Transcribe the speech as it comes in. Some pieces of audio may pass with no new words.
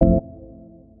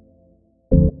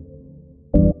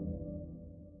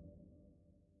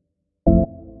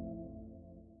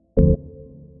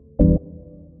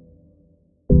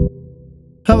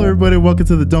Hello, everybody. Welcome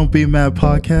to the Don't Be Mad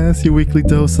podcast, your weekly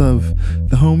dose of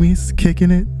the homies kicking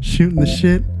it, shooting the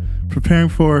shit, preparing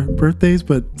for birthdays,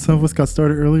 but some of us got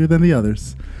started earlier than the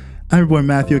others. I'm your boy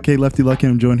Matthew, aka Lefty Lucky,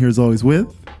 and I'm joined here as always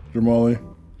with Jamali.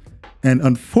 And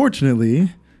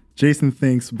unfortunately, Jason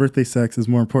thinks birthday sex is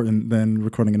more important than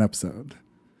recording an episode.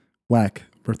 Whack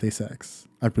birthday sex,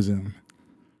 I presume,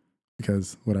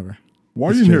 because whatever. Why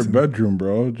are you in your bedroom,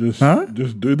 bro? Just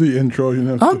do the intro. You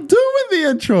know. I'm doing the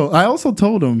intro. I also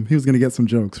told him he was going to get some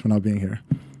jokes for not being here.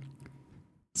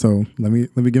 So let me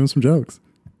give him some jokes.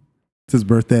 It's his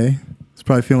birthday. He's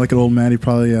probably feeling like an old man. He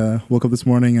probably woke up this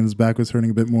morning and his back was hurting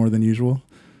a bit more than usual.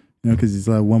 You know, because he's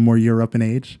one more year up in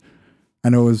age. I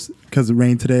know it was because it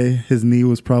rained today. His knee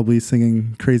was probably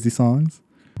singing crazy songs.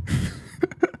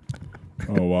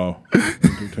 Oh, wow.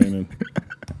 Entertaining.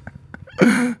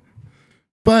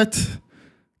 But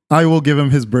I will give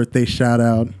him his birthday shout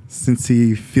out since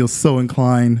he feels so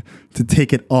inclined to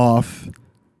take it off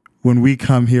when we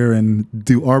come here and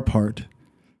do our part.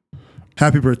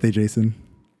 Happy birthday, Jason.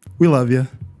 We love you.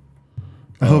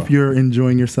 I hope you're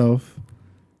enjoying yourself.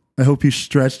 I hope you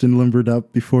stretched and limbered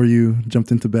up before you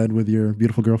jumped into bed with your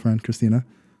beautiful girlfriend, Christina.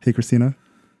 Hey, Christina.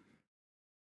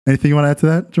 Anything you want to add to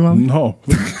that, Jamal? No.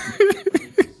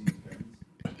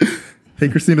 Hey,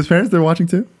 Christina's parents, they're watching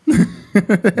too.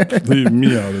 Leave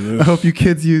me out of this. I hope you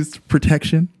kids used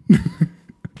protection.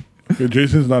 Okay,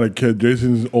 Jason's not a kid.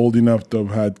 Jason's old enough to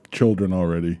have had children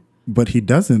already. But he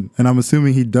doesn't. And I'm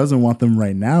assuming he doesn't want them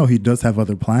right now. He does have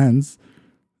other plans.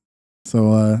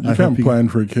 So you can't plan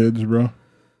for kids, bro.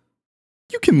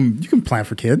 You can plan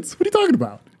for kids. What are you talking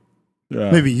about? Yeah.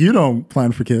 Maybe you don't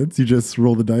plan for kids. You just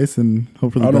roll the dice and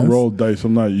hope for the best. I don't roll dice.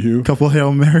 I'm not you. Couple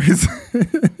Hail Marys.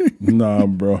 Nah,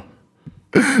 bro.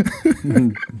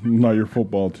 Not your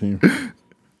football team.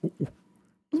 What's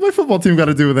my football team got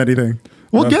to do with anything?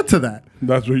 We'll get to that.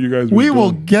 That's what you guys We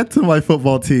will get to my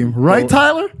football team. Right,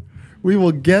 Tyler? We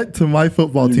will get to my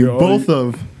football team. Both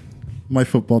of my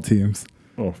football teams.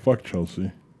 Oh, fuck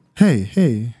Chelsea.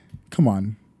 Hey, come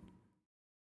on.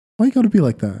 Why you got to be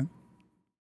like that?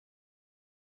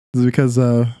 Is it because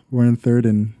we're in third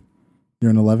and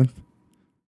you're in 11th?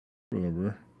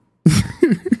 Whatever.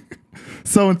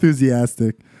 So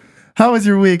enthusiastic. How was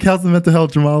your week? How's the mental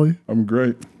health, Jamali? I'm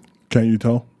great. Can't you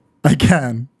tell? I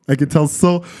can tell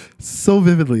so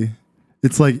vividly.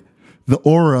 It's like the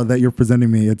aura that you're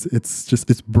presenting me.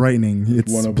 It's brightening.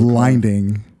 It's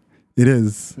blinding. It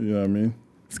is. Yeah, I mean,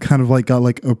 it's kind of like got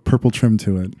like a purple trim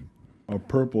to it. A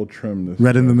purple trim.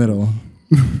 Red in the middle.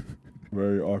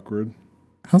 Very awkward.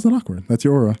 How's that awkward? That's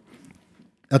your aura.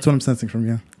 That's what I'm sensing from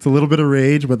you. It's a little bit of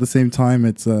rage, but at the same time,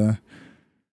 it's a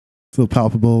little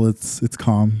palpable. It's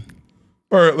calm.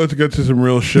 All right, let's get to some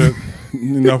real shit.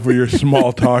 Enough of your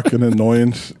small talk and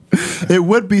annoyance. It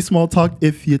would be small talk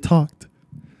if you talked.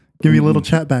 Give me a little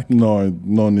chat back. No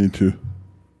need to.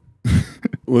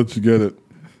 Let's get it.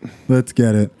 Let's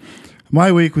get it.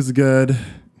 My week was good.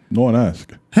 No one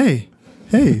asked. Hey,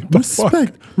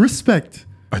 respect.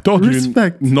 I told you,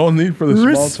 no need for the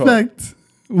small talk.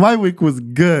 My week was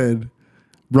good.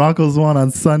 Broncos won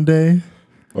on Sunday.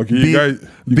 Okay, you guys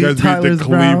beat the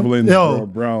Cleveland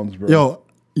Browns, bro. Yo,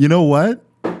 you know what?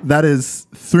 That is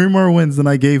 3 more wins than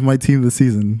I gave my team this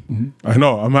season. Mm-hmm. I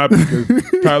know. I'm happy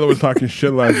because Tyler was talking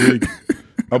shit last week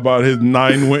about his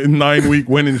 9-week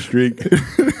winning streak.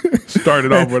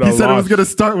 Started off with a loss. He said it was going to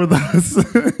start with us.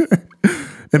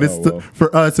 And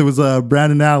for us, it was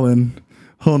Brandon Allen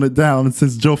holding it down. And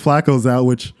since Joe Flacco's out,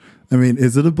 which, I mean,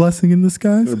 is it a blessing in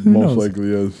disguise? It most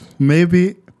likely is.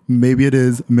 Maybe it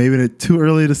is. Maybe it's too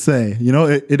early to say. You know,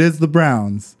 it is the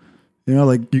Browns. You know,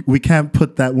 like we can't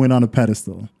put that win on a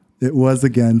pedestal. It was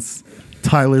against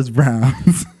Tyler's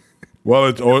Browns.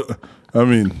 Well,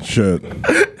 shit.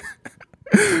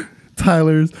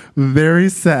 Tyler's very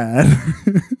sad,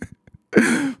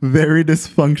 very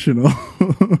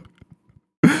dysfunctional.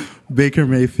 Baker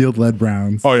Mayfield led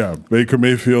Browns. Oh yeah, Baker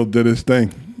Mayfield did his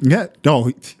thing. Yeah,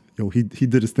 he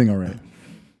did his thing all right.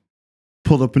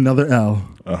 Pulled up another L.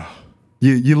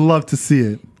 You love to see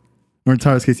it, or in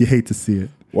Tyler's case, you hate to see it.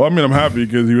 Well, I mean, I'm happy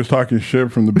because he was talking shit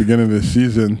from the beginning of the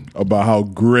season about how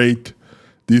great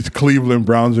these Cleveland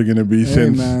Browns are going to be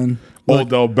since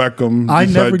Odell Beckham. I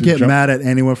never get mad at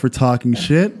anyone for talking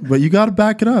shit, but you got to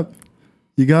back it up.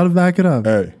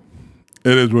 Hey,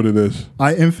 it is what it is.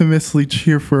 I infamously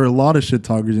cheer for a lot of shit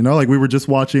talkers. You know, like we were just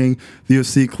watching the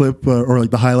UFC clip or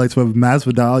like the highlights of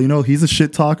Masvidal. You know, he's a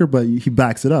shit talker, but he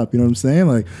backs it up. You know what I'm saying?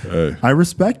 Like, I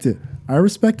respect it. I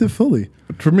respect it fully.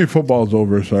 For me, football's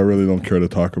over, so I really don't care to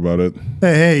talk about it.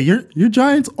 Hey, your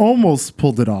Giants almost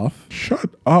pulled it off. Shut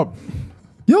up.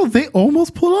 Yo, they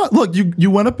almost pulled out. Look, you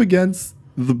went up against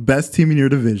the best team in your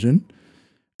division,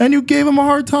 and you gave them a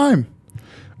hard time.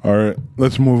 All right,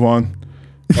 let's move on.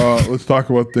 Let's talk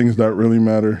about things that really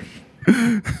matter.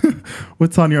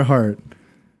 What's on your heart?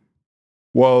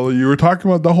 Well, you were talking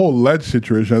about the whole lead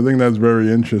situation. I think that's very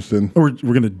interesting. We're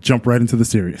going to jump right into the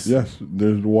series. Yes,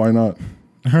 why not?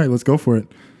 All right, let's go for it.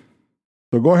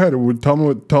 So go ahead.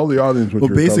 Tell the audience what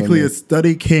you're basically, telling me. a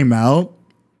study came out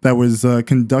that was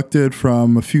conducted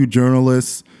from a few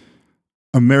journalists,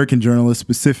 American journalists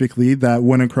specifically, that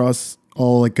went across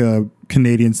all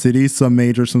Canadian cities, some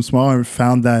major, some small, and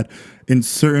found that in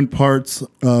certain parts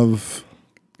of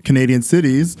Canadian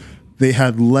cities, they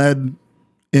had lead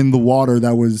in the water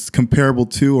that was comparable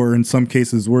to, or in some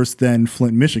cases worse than,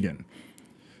 Flint, Michigan.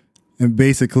 And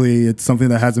basically, it's something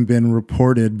that hasn't been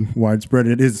reported widespread.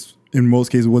 It is, in most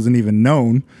cases, wasn't even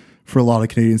known for a lot of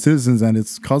Canadian citizens, and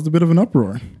it's caused a bit of an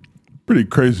uproar. Pretty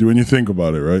crazy when you think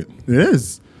about it, right? It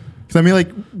is. Because, I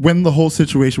mean, when the whole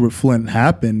situation with Flint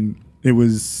happened, it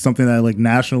was something that,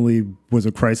 nationally was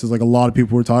a crisis. A lot of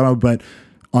people were talking about, but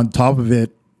on top of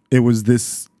it, it was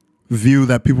this view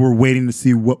that people were waiting to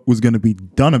see what was going to be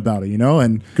done about it,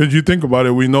 And because you think about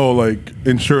it, we know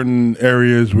in certain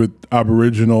areas with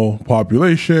Aboriginal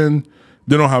population,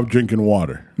 they don't have drinking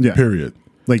water. Yeah. Period.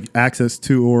 Access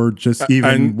to, or just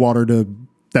even water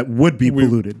that would be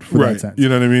polluted for that sense. You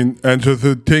know what I mean? And so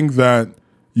to think that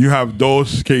you have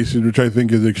those cases, which I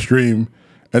think is extreme,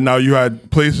 and now you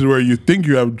had places where you think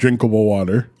you have drinkable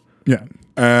water. Yeah.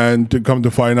 And to come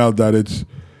to find out that it's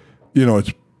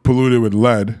polluted with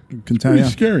lead. It's pretty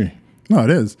scary. No,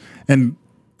 it is. And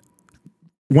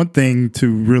one thing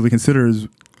to really consider is,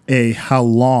 how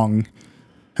long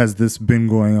has this been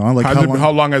going on?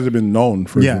 How long has it been known,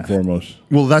 first and foremost?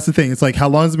 Well, that's the thing. It's how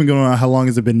long has it been going on? How long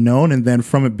has it been known? And then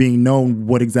from it being known,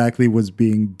 what exactly was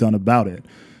being done about it?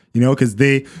 Because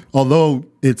although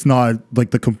it's not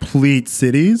the complete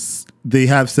cities, they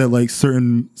have said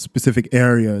certain specific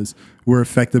areas were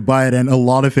affected by it. And a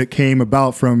lot of it came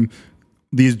about from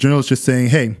these journalists just saying,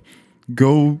 hey,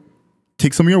 go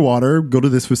take some of your water, go to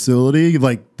this facility.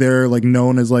 They're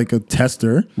known as a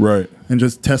tester. Right. And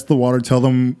just test the water, tell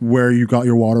them where you got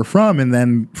your water from. And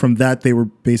then from that, they were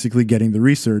basically getting the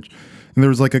research. And there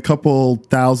was a couple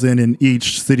thousand in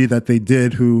each city that they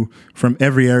did, who from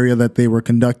every area that they were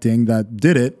conducting that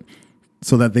did it,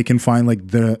 so that they can find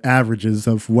the averages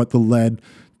of what the lead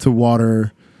to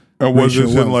water. And was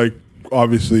this in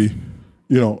obviously,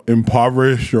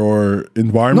 impoverished or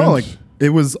environments? No, it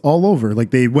was all over.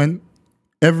 They went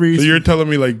every. So you're telling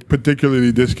me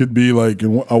particularly this could be a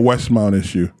Westmount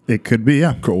issue? It could be,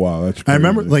 yeah. Cool. Wow, that's crazy. I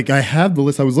remember I had the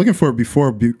list. I was looking for it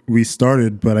before we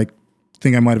started, but I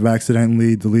think I might have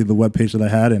accidentally deleted the webpage that I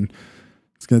had, and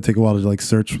it's going to take a while to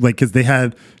search. Because they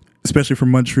had, especially for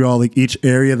Montreal, each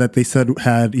area that they said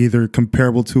had either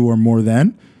comparable to or more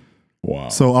than. Wow.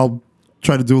 So I'll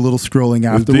try to do a little scrolling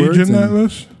afterwards. Is DG in that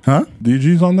list? Huh?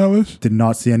 DG's on that list? Did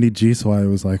not see any G, so I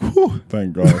was like, whew.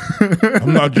 Thank God.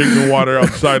 I'm not drinking water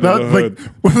outside of the hood.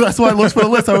 That's why I looked for the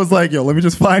list. I was like, yo, let me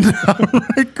just find it out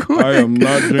right quick. I am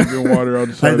not drinking water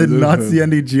outside of the hood. I did not see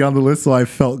any G on the list, so I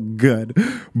felt good.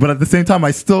 But at the same time, I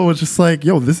still was just like,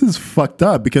 yo, this is fucked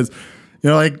up. Because,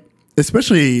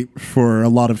 especially for a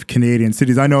lot of Canadian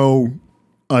cities, I know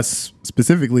us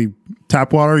specifically,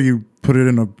 tap water, you put it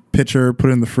in a pitcher, put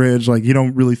it in the fridge. You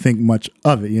don't really think much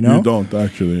of it, You don't,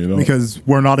 actually. You don't. Because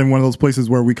we're not in one of those places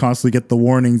where we constantly get the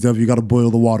warnings of you got to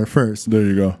boil the water first. There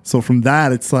you go. So from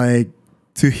that, it's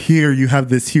to hear you have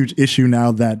this huge issue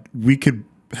now that we could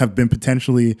have been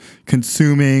potentially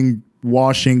consuming,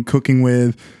 washing, cooking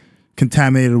with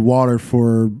contaminated water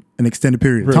for an extended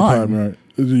period of time. Right.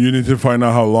 You need to find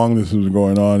out how long this was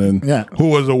going on and who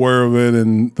was aware of it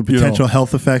and the potential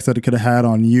health effects that it could have had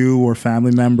on you or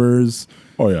family members.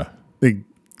 Oh yeah,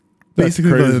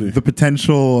 basically the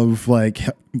potential of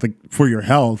for your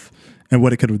health and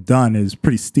what it could have done is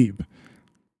pretty steep.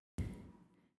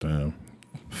 Damn,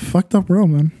 fucked up world,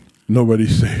 man.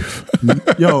 Nobody's safe.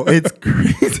 Yo, it's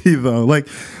crazy though.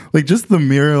 Just the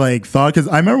mere thought, because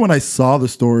I remember when I saw the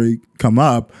story come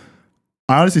up,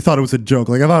 I honestly thought it was a joke.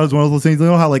 I thought it was one of those things,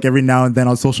 how every now and then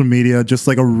on social media, just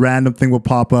a random thing will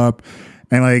pop up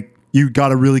and you got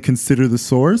to really consider the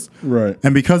source. Right.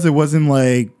 And because it wasn't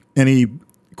any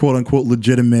quote unquote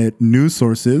legitimate news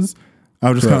sources, I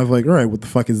was just kind of all right, what the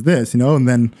fuck is this? And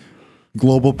then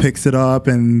Global picks it up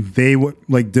and they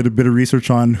did a bit of research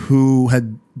on who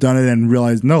had done it and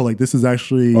realized, no, this is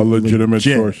actually a legitimate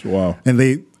legit. Source. Wow.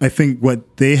 And I think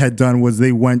what they had done was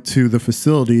they went to the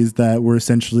facilities that were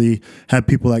essentially had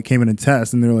people that came in and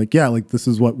test, and they're like, yeah, this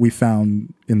is what we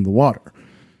found in the water.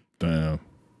 Damn.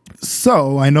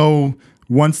 So I know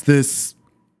once this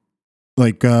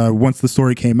like once the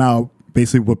story came out,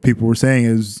 basically what people were saying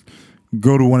is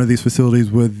go to one of these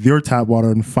facilities with your tap water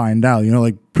and find out,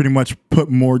 like pretty much put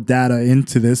more data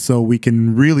into this so we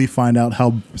can really find out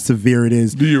how severe it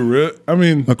is. Do you really? I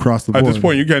mean, across the board. At this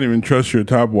point, you can't even trust your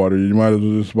tap water. You might as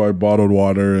well just buy bottled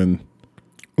water and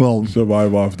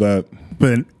survive off that.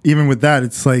 But even with that,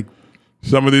 it's like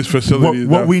some of these facilities,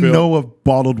 what we know of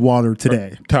bottled water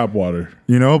today, tap water,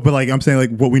 but like I'm saying,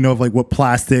 like what we know of like what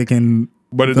plastic and,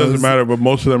 but it doesn't matter. But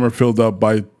most of them are filled up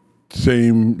by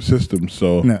same system.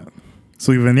 So no.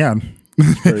 So even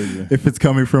if it's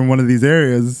coming from one of these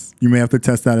areas, you may have to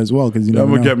test that as well because I'm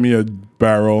gonna get me a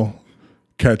barrel,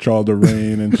 catch all the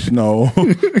rain and snow,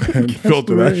 and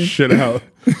filter that shit out.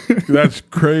 That's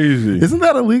crazy. Isn't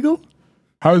that illegal?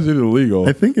 How is it illegal?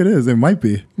 I think it is. It might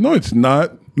be. No, it's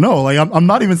not. No, like I'm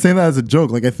not even saying that as a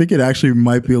joke. Like I think it actually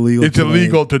might be illegal. It's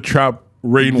illegal to trap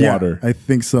rainwater. Yeah, I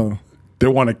think so. They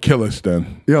want to kill us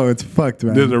then. Yo, it's fucked,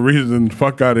 man. There's a reason.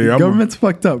 Fuck out of here. Government's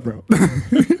fucked up, bro.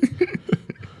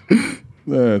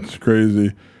 That's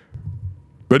crazy.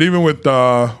 But even with,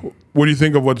 what do you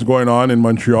think of what's going on in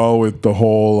Montreal with the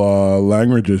whole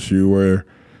language issue where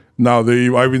now I've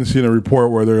even seen a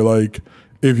report where they're like,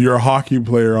 if you're a hockey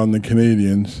player on the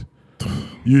Canadians,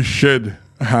 you should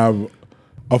have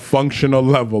a functional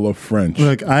level of French.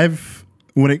 Look,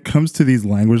 when it comes to these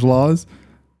language laws,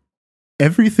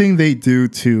 everything they do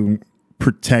to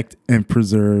protect and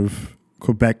preserve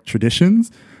Quebec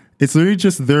traditions, it's literally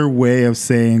just their way of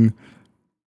saying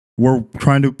we're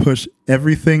trying to push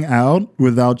everything out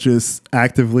without just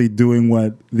actively doing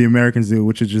what the Americans do,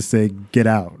 which is just say, get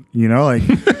out, like,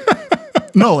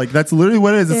 no, like that's literally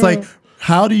what it is. It's like,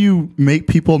 how do you make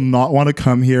people not want to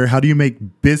come here? How do you make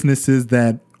businesses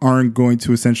that aren't going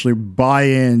to essentially buy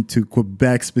into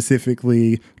Quebec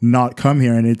specifically not come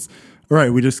here? And it's, all right,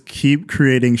 we just keep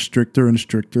creating stricter and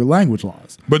stricter language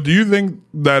laws. But do you think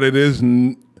that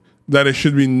it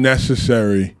should be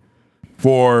necessary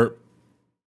for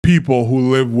people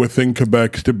who live within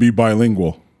Quebec to be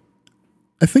bilingual?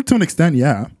 I think to an extent,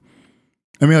 yeah.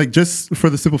 I mean, like just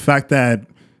for the simple fact that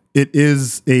it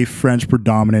is a French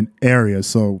predominant area,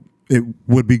 so it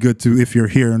would be good to, if you're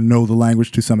here, know the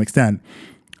language to some extent.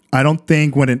 I don't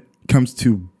think when it comes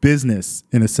to business,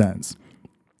 in a sense,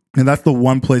 and that's the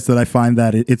one place that I find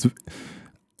that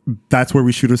that's where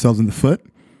we shoot ourselves in the foot.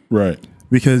 Right.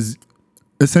 Because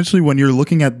essentially when you're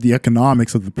looking at the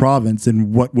economics of the province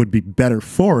and what would be better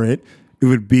for it, it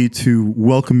would be to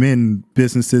welcome in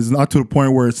businesses, not to the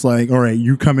point where it's like, all right,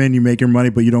 you come in, you make your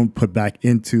money, but you don't put back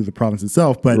into the province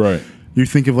itself. But you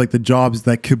think of like the jobs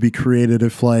that could be created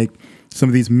if like some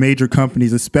of these major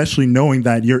companies, especially knowing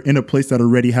that you're in a place that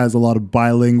already has a lot of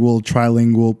bilingual,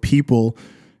 trilingual people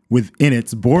within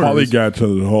its borders. Polyglot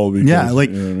to the whole. Because, yeah, like,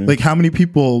 like how many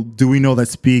people do we know that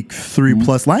speak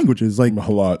 3+ languages? Like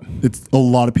a lot. It's a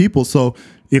lot of people. So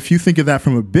if you think of that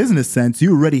from a business sense,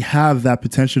 you already have that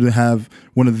potential to have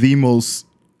one of the most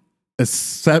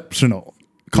exceptional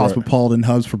cosmopolitan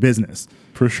hubs for business.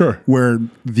 For sure. Where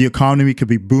the economy could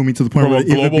be booming to the point from where a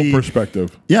global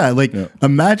perspective. Yeah,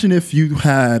 imagine if you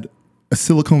had a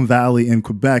Silicon Valley in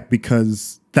Quebec,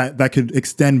 because that could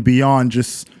extend beyond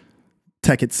just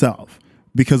tech itself,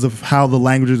 because of how the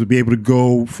languages would be able to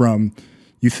go from,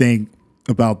 you think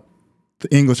about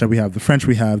the English that we have, the French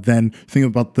we have, then think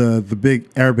about the big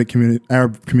Arab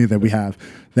community that we have,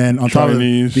 then on top of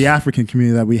the African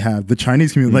community that we have, the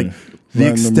Chinese community, like the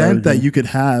extent that you could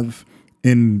have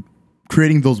in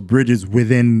creating those bridges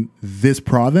within this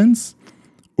province.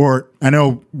 Or I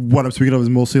know what I'm speaking of is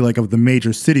mostly like of the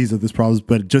major cities of this province,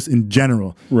 but just in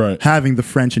general, having the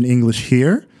French and English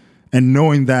here and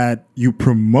knowing that you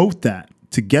promote that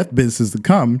to get businesses to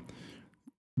come,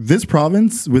 this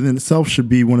province within itself should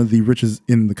be one of the richest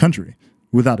in the country,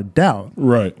 without a doubt.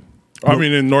 Right. I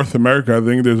mean, in North America, I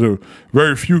think there's a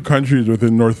very few countries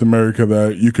within North America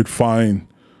that you could find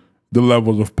the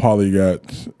levels of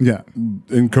polyglots. Yeah.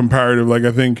 In comparative, like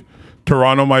I think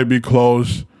Toronto might be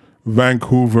close,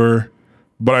 Vancouver,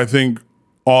 but I think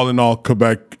all in all,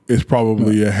 Quebec is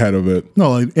probably ahead of it.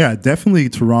 No, like, yeah, definitely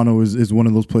Toronto is one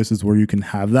of those places where you can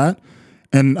have that.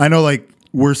 And I know like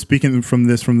we're speaking from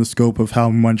the scope of how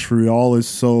Montreal is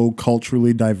so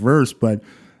culturally diverse, but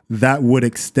that would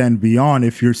extend beyond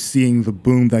if you're seeing the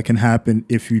boom that can happen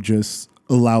if you just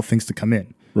allow things to come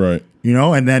in. Right.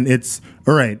 And then it's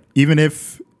all right, even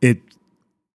if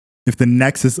the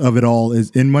nexus of it all is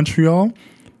in Montreal,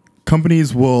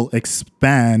 companies will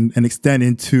expand and extend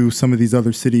into some of these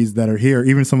other cities that are here.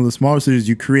 Even some of the smaller cities,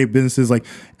 you create businesses like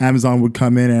Amazon would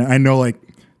come in, and I know like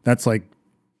that's like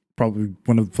probably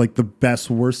one of like the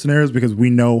best worst scenarios, because we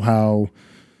know how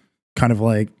kind of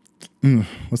like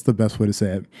what's the best way to say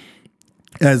it?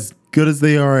 as good as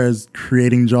they are as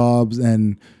creating jobs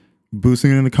and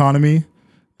boosting an economy,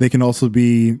 they can also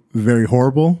be very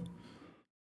horrible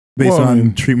based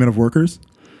on treatment of workers.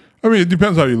 I mean, it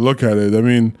depends how you look at it. I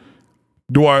mean,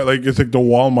 it's like the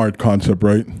Walmart concept,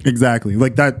 right? Exactly.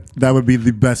 Like that would be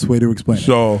the best way to explain it.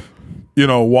 So,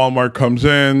 Walmart comes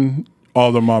in,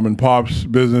 all the mom and pops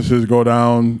businesses go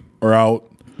down or out.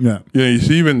 Yeah. You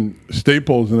see even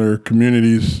Staples in their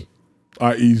communities,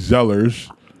 i.e. Zellers.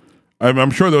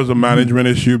 I'm sure there was a management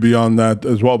issue beyond that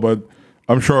as well, but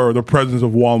I'm sure the presence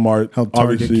of Walmart how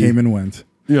Target came and went.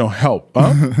 Help.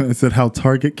 Huh? I said how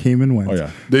Target came and went. Oh,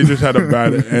 yeah. They just had a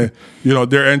bad,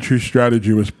 their entry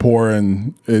strategy was poor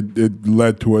and it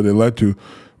led to what it led to.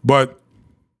 But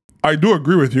I do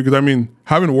agree with you because,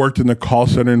 having worked in the call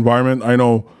center environment, I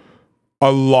know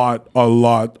a lot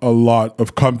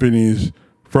of companies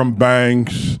from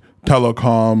banks,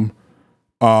 telecom,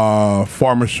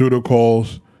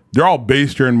 pharmaceuticals, they're all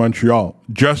based here in Montreal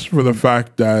just for the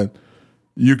fact that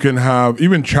you can have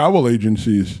even travel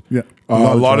agencies. Yeah.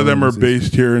 A lot of them are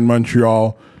based here in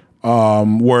Montreal,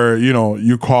 where,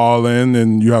 you call in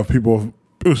and you have people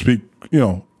who speak,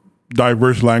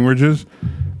 diverse languages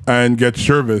and get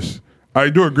service. I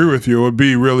do agree with you. It would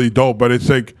be really dope, but it's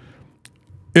like,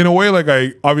 in a way,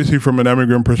 like obviously from an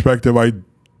immigrant perspective, I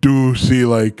do see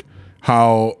like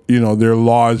how, their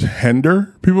laws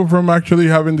hinder people from actually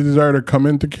having the desire to come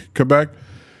into Quebec.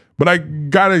 But I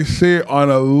gotta say,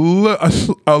 on a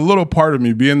little part of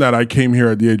me, being that I came here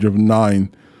at the age of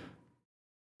 9,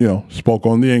 spoke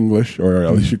only English, or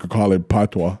at least you could call it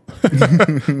patois,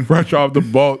 fresh off the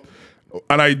boat.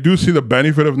 And I do see the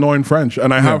benefit of knowing French.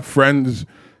 And I have friends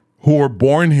who were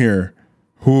born here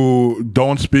who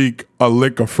don't speak a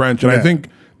lick of French. And I think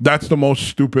that's the most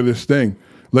stupidest thing.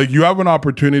 Like, you have an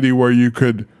opportunity where you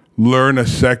could learn a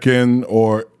second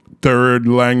or third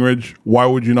language. Why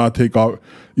would you not take the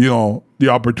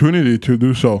opportunity to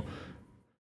do so?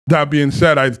 That being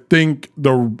said, I think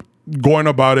going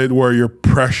about it where you're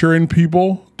pressuring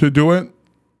people to do it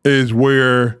is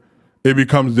where it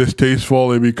becomes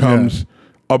distasteful. It becomes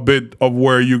a bit of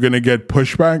where you're going to get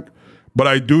pushback. But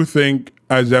I do think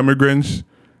as immigrants,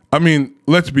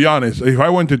 let's be honest. If I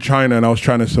went to China and I was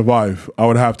trying to survive, I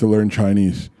would have to learn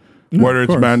Chinese, whether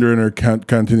it's Mandarin or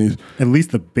Cantonese. At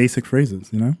least the basic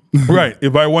phrases, Right.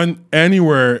 If I went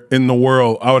anywhere in the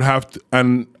world, I would have to,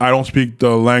 and I don't speak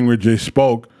the language they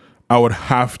spoke, I would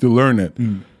have to learn it.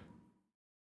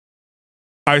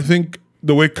 I think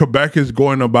the way Quebec is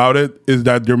going about it is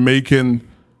that they're making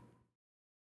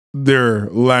their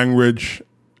language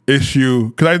issue,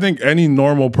 because I think any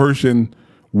normal person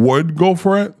would go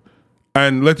for it.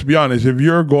 And let's be honest, if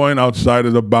you're going outside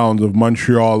of the bounds of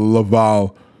Montreal,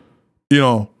 Laval,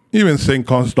 even Saint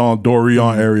Constant,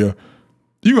 Dorion area,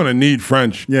 you're going to need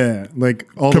French. Yeah, like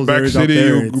all Quebec those areas City,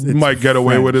 out there, you might get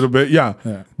away with it a bit. Yeah.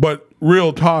 But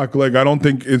real talk, like, I don't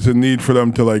think it's a need for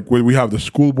them to, like, we have the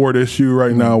school board issue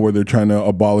right now where they're trying to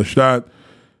abolish that.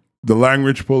 The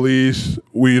language police,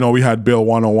 we had Bill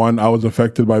 101. I was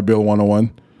affected by Bill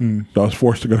 101. So I was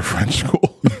forced to go to French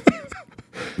school.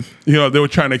 They were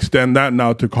trying to extend that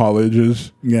now to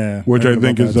colleges. Yeah. Which I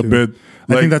think is a bit...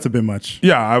 I think that's a bit much.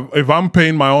 Yeah, if I'm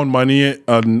paying my own money,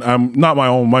 and I'm not my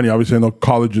own money, obviously I know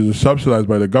colleges are subsidized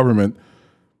by the government.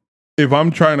 If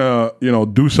I'm trying to,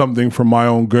 do something for my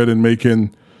own good and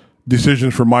making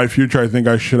decisions for my future, I think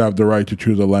I should have the right to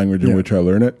choose a language in which I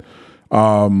learn it.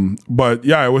 But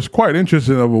yeah, it was quite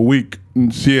interesting of a week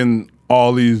seeing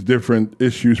all these different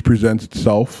issues present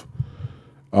itself,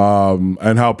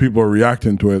 and how people are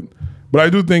reacting to it. But I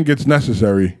do think it's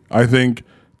necessary. I think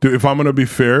if I'm going to be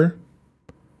fair,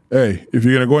 hey, if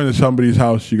you're going to go into somebody's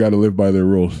house, you got to live by their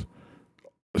rules.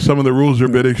 Some of the rules are a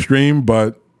bit extreme,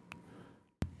 but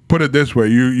put it this way,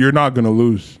 you're not going to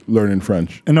lose learning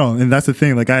French. No, and that's the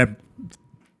thing. Like,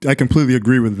 I completely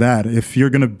agree with that. If you're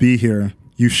going to be here,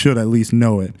 you should at least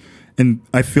know it. And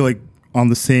I feel like on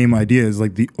the same idea is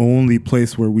like the only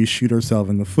place where we shoot ourselves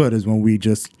in the foot is when we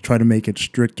just try to make it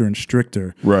stricter and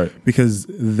stricter. Right. Because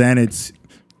then it's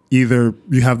either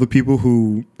you have the people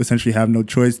who essentially have no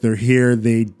choice. They're here.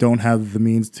 They don't have the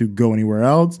means to go anywhere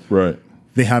else. Right.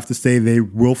 They have to say they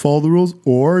will follow the rules,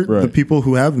 or the people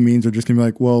who have the means are just going to be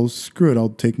like, well, screw it. I'll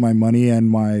take my money and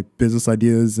my business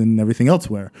ideas and everything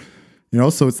elsewhere.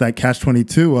 So it's that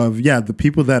catch-22 of, the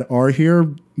people that are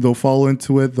here, they'll follow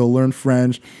into it. They'll learn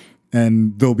French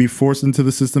and they'll be forced into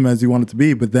the system as you want it to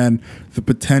be. But then the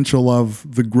potential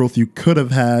of the growth you could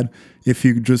have had if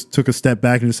you just took a step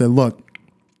back and just said, look,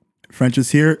 French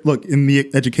is here. Look, in the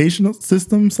educational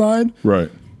system side, right?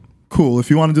 Cool. If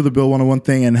you want to do the Bill 101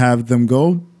 thing and have them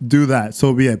go, do that.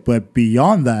 So be it. But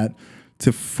beyond that,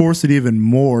 to force it even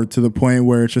more to the point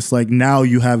where it's just like now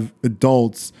you have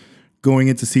adults going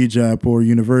into CEGEP or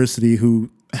university who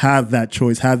have that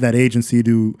choice, have that agency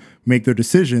to make their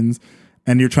decisions,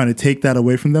 and you're trying to take that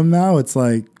away from them now. It's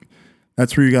like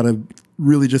that's where you got to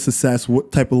really just assess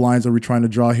what type of lines are we trying to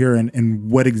draw here, and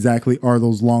what exactly are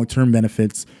those long-term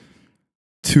benefits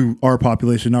to our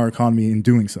population, our economy in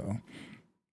doing so.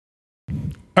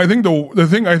 I think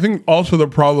I think also the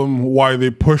problem why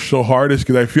they push so hard is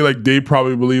because I feel like they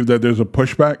probably believe that there's a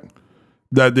pushback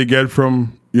that they get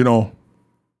from,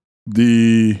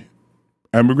 the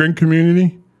immigrant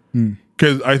community.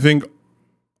 Because I think,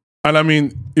 and I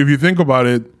mean, if you think about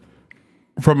it,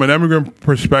 from an immigrant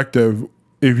perspective,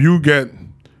 if you get,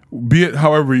 be it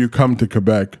however you come to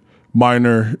Quebec,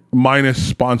 minus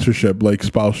sponsorship, like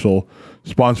spousal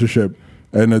sponsorship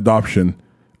and adoption,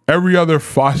 every other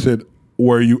facet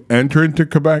where you enter into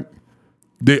Quebec,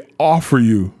 they offer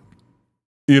you,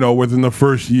 within the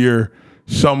first year,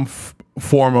 some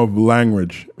form of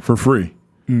language for free.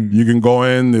 You can go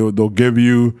in, they'll give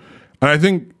you, and I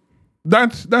think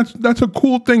that's a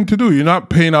cool thing to do. You're not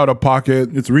paying out of pocket.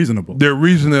 It's reasonable. They're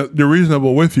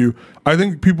reasonable with you. I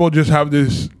think people just have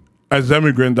this, as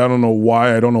immigrants, I don't know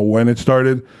why, I don't know when it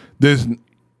started, this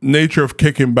nature of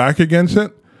kicking back against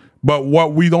it. But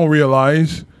what we don't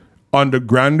realize on the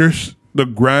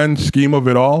grand scheme of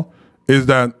it all is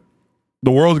that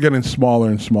the world's getting smaller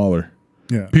and smaller.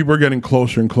 Yeah. People are getting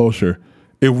closer and closer.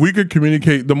 If we could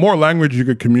communicate, the more language you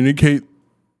could communicate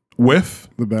with,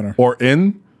 The better. or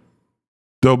in,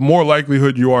 the more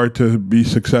likelihood you are to be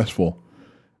successful,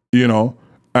 And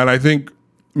I think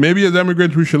maybe as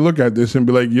immigrants, we should look at this and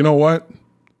be like, you know what?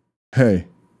 Hey,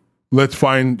 let's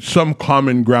find some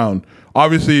common ground.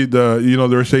 Obviously,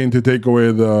 they're saying to take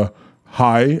away the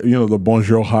hi, the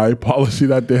bonjour hi policy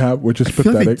that they have, which is I feel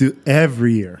pathetic. like they do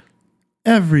every year.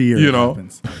 Every year it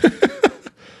happens.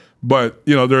 But,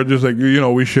 they're just like,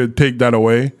 we should take that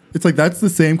away. It's like that's the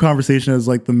same conversation as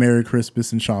like the Merry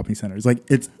Christmas in shopping centers. Like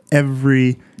it's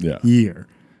every year.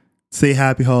 Say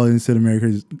Happy Holidays instead of Merry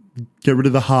Christmas. Get rid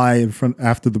of the hi in front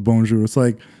after the bonjour. It's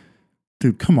like,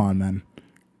 dude, come on, man.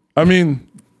 I mean,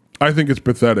 I think it's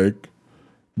pathetic.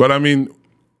 But I mean,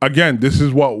 again, this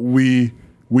is what we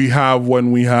have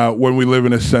when we live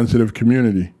in a sensitive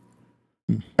community.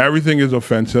 Everything is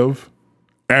offensive.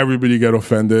 Everybody get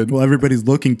offended. Well, everybody's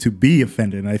looking to be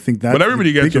offended. And I think that's but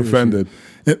everybody gets offended.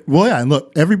 And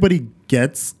look, everybody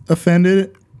gets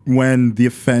offended when the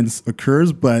offense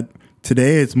occurs, but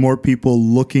today it's more people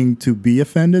looking to be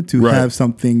offended to have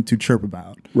something to chirp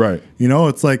about. Right.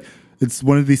 It's like, it's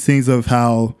one of these things of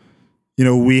how,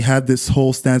 we had this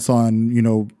whole stance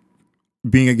on,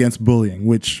 being against bullying,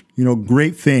 which,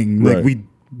 great thing. Like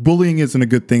bullying isn't a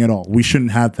good thing at all. We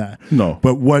shouldn't have that. No.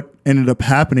 But what ended up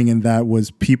happening in that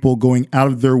was people going out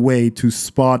of their way to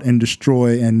spot and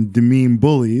destroy and demean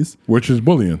bullies. Which is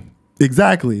bullying.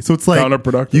 Exactly. So it's like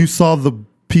counterproductive. You saw the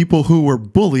people who were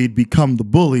bullied become the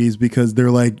bullies because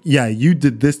they're like, yeah, you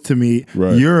did this to me.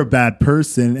 Right. You're a bad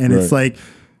person. And it's like,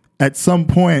 at some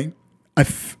point,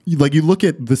 you look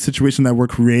at the situation that we're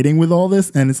creating with all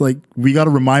this, and it's like, we got to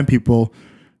remind people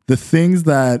the things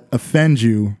that offend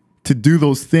you, to do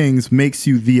those things makes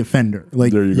you the offender.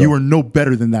 Like you are no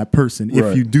better than that person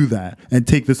if you do that and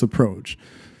take this approach.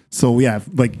 So yeah,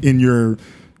 like in your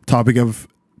topic of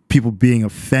people being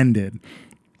offended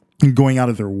and going out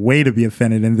of their way to be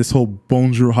offended, and this whole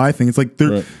bonjour hi thing, it's like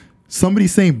somebody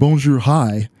saying bonjour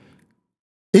hi,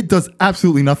 it does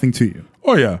absolutely nothing to you.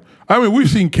 Oh yeah. I mean, we've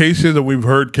seen cases and we've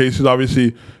heard cases,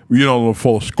 obviously, the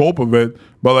full scope of it.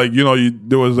 But like,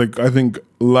 there was like, I think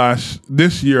earlier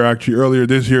this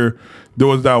year, there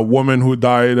was that woman who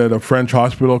died at a French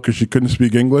hospital because she couldn't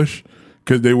speak English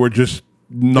because they were just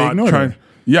not trying.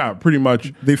 Yeah, pretty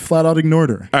much. They flat out ignored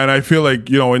her. And I feel like,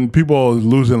 when people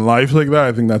losing lives like that,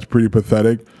 I think that's pretty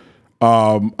pathetic.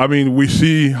 I mean, we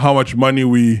see how much money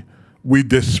we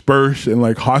disperse in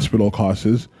like hospital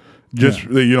costs.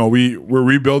 We're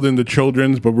rebuilding the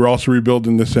children's, but we're also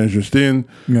rebuilding the Saint Justine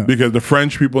because the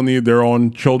French people need their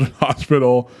own children's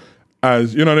hospital,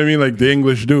 as you know what I mean, like the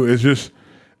English do. It's just,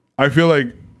 I feel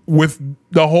like with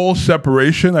the whole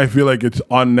separation, I feel like it's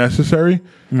unnecessary.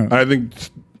 Yeah. I think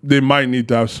they might need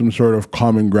to have some sort of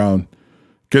common ground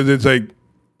because it's like,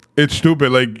 it's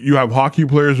stupid. Like you have hockey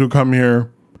players who come here.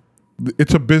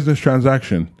 It's a business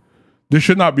transaction. This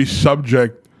should not be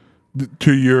subject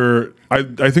to your,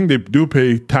 I think they do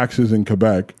pay taxes in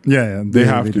Quebec. Yeah, they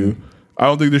have to. Do. I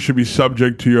don't think this should be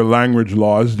subject to your language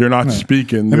laws. They're not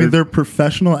speaking. I mean, they're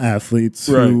professional athletes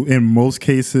who, in most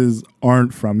cases,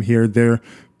 aren't from here. They're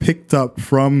picked up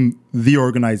from the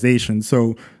organization.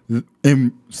 So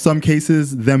in some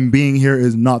cases, them being here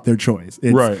is not their choice.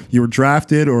 It's, Right. you were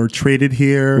drafted or traded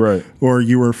here, Right. or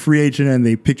you were a free agent and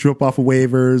they picked you up off of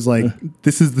waivers. Like,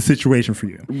 this is the situation for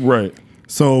you. Right.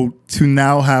 So to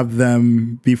now have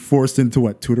them be forced into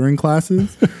what, tutoring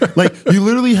classes? Like, you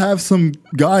literally have some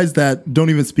guys that don't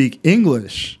even speak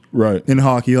English Right. in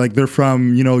hockey. Like, they're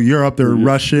from, Europe, they're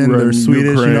Russian, they're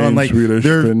Swedish, Ukraine, and like Swedish,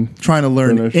 they're Finn- trying to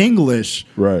learn Finnish. English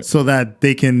Right. so that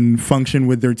they can function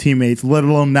with their teammates, let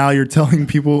alone now you're telling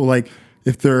people, like,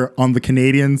 if they're on the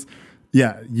Canadians,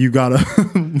 yeah, you gotta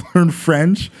learn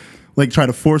French. Like, try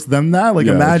to force them that. Like,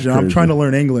 Yeah, imagine it's I'm crazy. trying to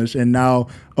learn English, and now,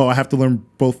 I have to learn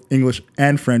both English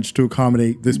and French to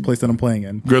accommodate this place that I'm playing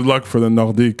in. Good luck for the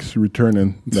Nordiques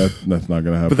returning. That's not going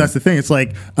to happen. But that's the thing. It's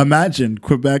like, imagine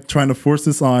Quebec trying to force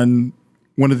this on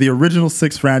one of the original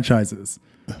 6 franchises.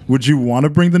 Would you want to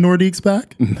bring the Nordiques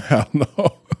back? Hell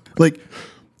no. Like,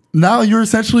 now you're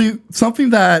essentially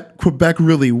something that Quebec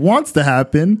really wants to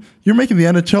happen. You're making the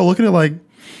NHL look at it like,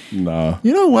 Nah.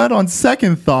 you know what? On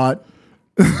second thought,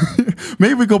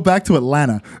 maybe we go back to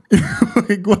Atlanta.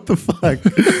 Like, what the fuck?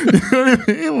 You know what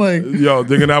I mean? Like, Yo,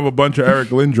 they're going to have a bunch of Eric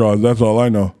Lindros. That's all I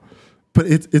know. but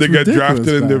it's They get ridiculous,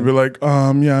 drafted and they'll man. be like,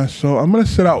 yeah, so I'm going to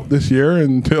sit out this year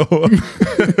until.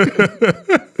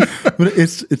 But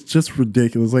it's just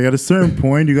ridiculous. Like, at a certain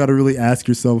point, you got to really ask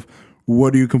yourself,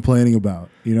 what are you complaining about?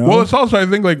 You know? Well, it's also, I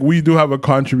think, like, we do have a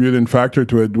contributing factor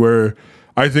to it where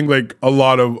I think, like, a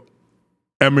lot of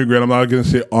immigrant, I'm not going to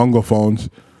say Anglophones,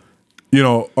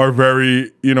 are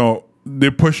very,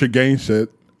 they push against it.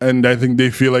 And I think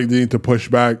they feel like they need to push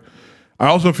back. I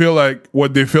also feel like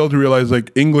what they fail to realize,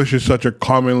 like, English is such a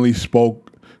commonly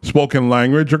spoken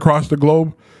language across the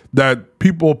globe that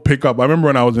people pick up. I remember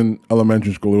when I was in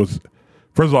elementary school, it was,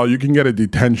 first of all, you can get a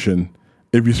detention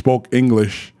if you spoke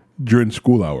English during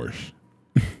school hours.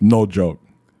 No joke.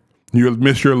 You would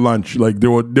miss your lunch. Like, they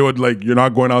would like, you're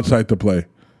not going outside to play.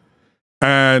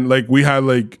 And like, we had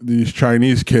like these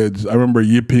Chinese kids, I remember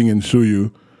Yiping and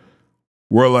Suyu,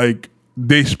 were like,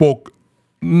 they spoke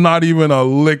not even a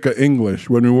lick of English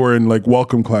when we were in like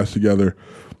welcome class together.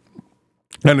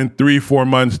 And in 3-4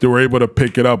 months, they were able to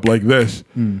pick it up like this.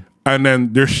 And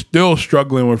then they're still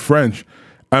struggling with French.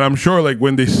 And I'm sure like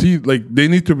when they see, like, they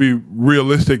need to be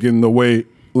realistic in the way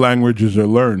languages are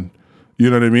learned. You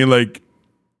know what I mean? Like,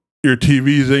 your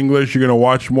TV's English, you're going to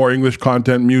watch more English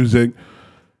content, music.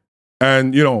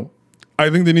 And, I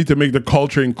think they need to make the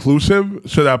culture inclusive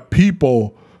so that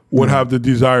people would have the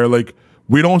desire. Like,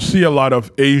 we don't see a lot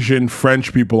of Asian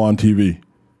French people on TV.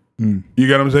 You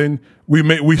get what I'm saying?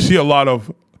 We see a lot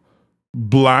of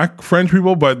black French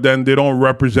people, but then they don't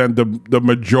represent the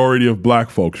majority of black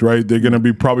folks, right? They're going to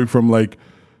be probably from like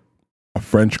a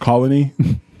French colony.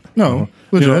 no,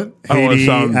 legit. I don't wanna Haiti,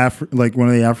 sound- like one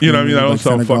of the African. You know what I mean? I don't like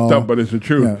sound Senegal. fucked up, but it's the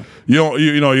truth. Yeah.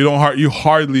 You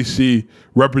hardly see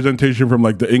representation from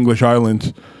like the English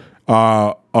islands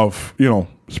of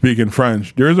speaking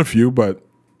French. There is a few, but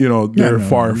they're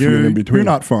far and few in between. You're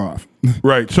not far off.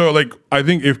 Right. So like, I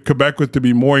think if Quebec was to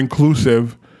be more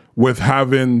inclusive with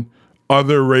having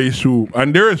other race who,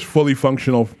 and there is fully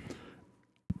functional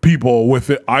people with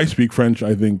it. I speak French,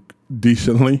 I think,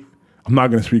 decently. I'm not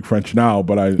going to speak French now,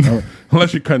 but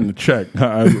unless you're cutting the check,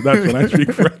 that's when I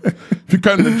speak French. If you're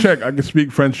cutting the check, I can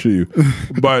speak French to you.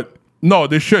 But no,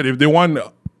 they should. If they want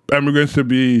immigrants to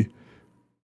be,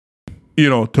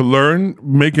 to learn,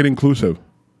 make it inclusive.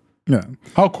 Yeah.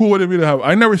 How cool would it be to have?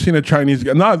 I never seen a Chinese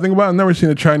guy. No, think about it. I've never seen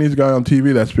a Chinese guy on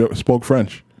TV that spoke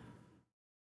French.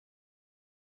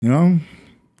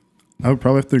 I would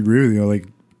probably have to agree with you. Like,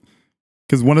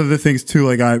 because one of the things too,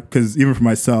 like because even for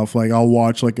myself, like I'll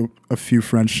watch like a few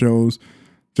French shows,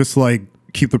 just to, like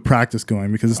keep the practice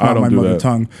going because it's I not don't my do mother that.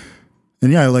 tongue.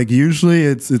 And yeah, like usually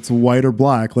it's white or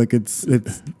black. Like it's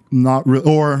not real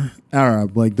or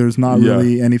Arab. Like there's not Yeah.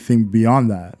 really anything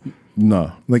beyond that.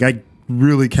 No. Like I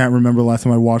really can't remember the last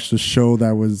time I watched a show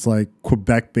that was like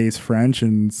Quebec based French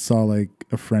and saw like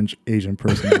a French Asian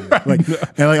person. Like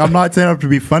and like I'm not saying it to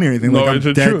be funny or anything. No, Like it's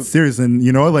I'm the dead truth. serious. And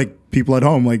like people at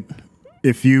home, like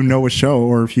if you know a show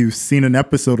or if you've seen an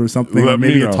episode or something, Let or me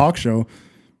maybe a know. talk show,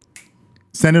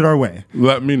 send it our way.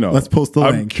 Let me know. Let's post the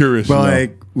I'm link. curious. But to know.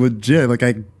 like legit, like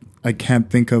I can't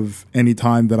think of any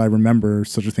time that I remember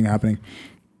such a thing happening.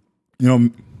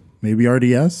 Maybe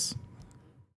RDS.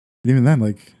 But even then,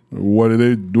 like What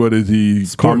is he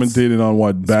Sports. commentating on?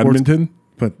 What, badminton?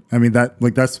 but I mean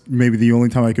that's maybe the only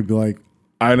time I could be like,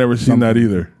 I never seen that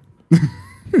either.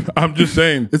 I'm just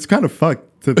saying, it's kind of fucked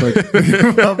to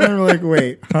like I'm like,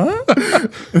 wait, huh?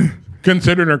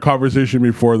 considering our conversation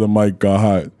before the mic got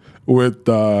hot with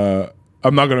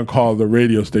I'm not gonna call the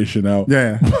radio station out.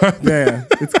 Yeah.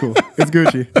 It's cool. It's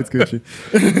Gucci. It's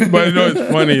Gucci. But you know,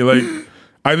 it's funny. Like,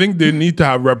 I think they need to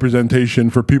have representation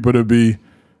for people to be,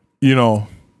 you know,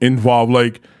 involved.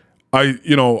 Like, I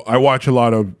watch a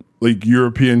lot of like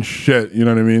European shit. You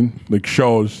know what I mean? Like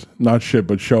shows, not shit,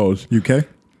 but shows. UK.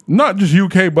 Not just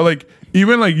UK, but like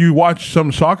even like you watch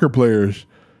some soccer players.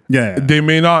 Yeah. They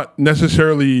may not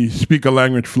necessarily speak a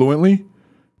language fluently,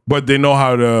 but they know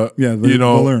how to, they'll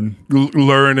learn.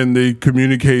 Learn, and they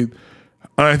communicate.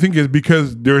 And I think it's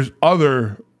because there's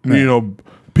other,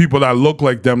 people that look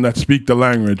like them that speak the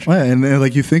language. Oh, yeah, and then,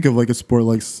 like you think of like a sport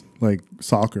like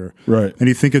soccer, Right? And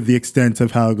you think of the extent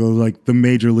of how it goes, like the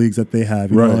major leagues that they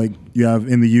have. You know, like you have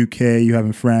in the UK, you have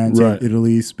in France, you have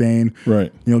Italy, Spain,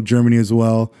 right? Germany as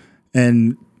well.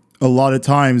 And a lot of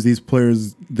times these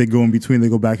players, they go in between, they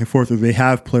go back and forth, or they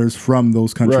have players from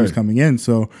those countries coming in.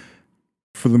 So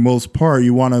for the most part,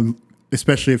 you want to,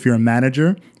 especially if you're a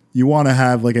manager, you want to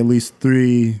have like at least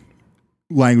 3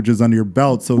 languages under your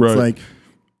belt. So it's like,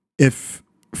 if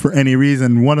for any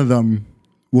reason one of them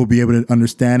will be able to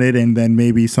understand it, and then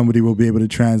maybe somebody will be able to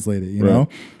translate it, you know?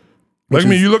 Like,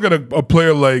 you look at a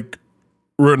player like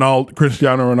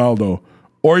Cristiano Ronaldo,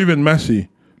 or even Messi,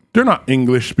 they're not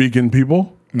English speaking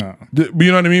people. No.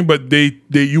 You know what I mean? But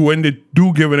when they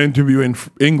do give an interview in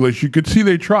English, you could see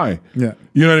they try. Yeah.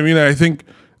 You know what I mean? And I think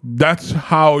that's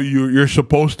how you're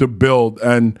supposed to build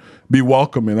and be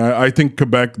welcoming. I think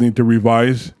Quebec need to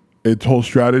revise its whole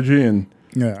strategy. And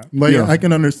I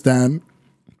can understand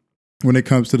when it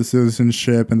comes to the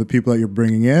citizenship and the people that you're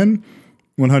bringing in,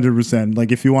 100%.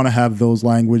 Like, if you want to have those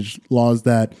language laws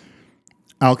that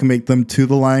acclimate them to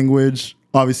the language,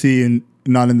 obviously, and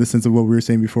not in the sense of what we were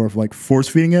saying before of like force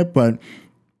feeding it, but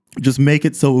just make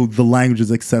it so the language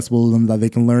is accessible to them, that they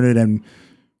can learn it and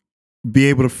be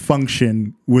able to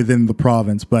function within the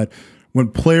province. But when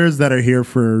players that are here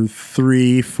for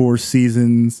 3-4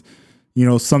 seasons,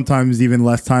 sometimes even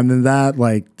less time than that,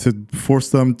 like, to force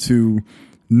them to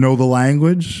know the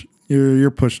language,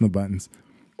 you're pushing the buttons.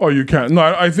 Oh, you can't. No,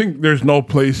 I think there's no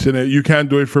place in it. You can't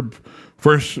do it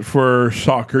for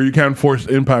soccer. You can't force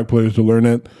Impact players to learn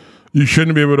it. You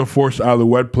shouldn't be able to force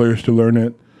Alouette players to learn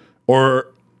it, or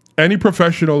any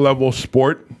professional level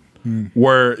sport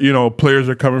where players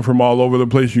are coming from all over the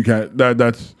place. You can't.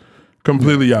 That's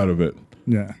completely out of it.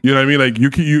 Yeah, you know what I mean. Like,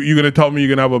 you're gonna tell me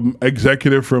you're gonna have an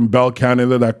executive from Bell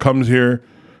Canada that comes here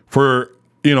for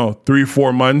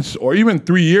 3-4 months or even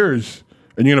 3 years,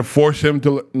 and you're gonna force him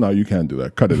to? No, you can't do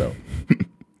that. Cut it out.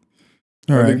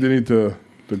 I think they need to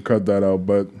cut that out.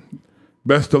 But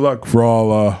best of luck for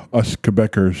all us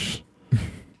Quebecers.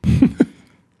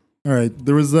 All right,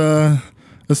 there was a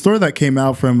story that came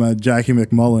out from Jackie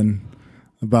McMullen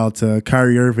about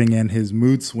Kyrie Irving and his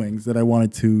mood swings that I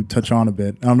wanted to touch on a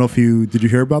bit. I don't know if did you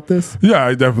hear about this? Yeah,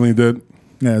 I definitely did.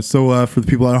 Yeah, so for the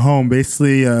people at home,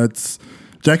 basically it's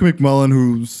Jackie McMullen,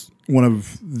 who's one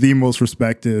of the most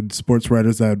respected sports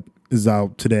writers that is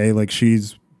out today. Like,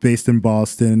 she's based in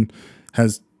Boston,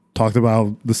 has talked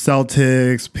about the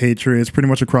Celtics, Patriots, pretty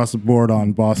much across the board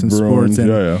on Boston Bruins, sports.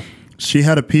 And she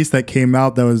had a piece that came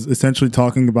out that was essentially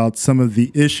talking about some of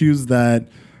the issues that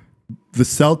the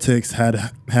Celtics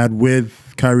had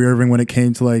with Kyrie Irving when it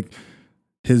came to like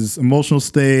his emotional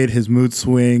state, his mood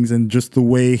swings, and just the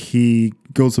way he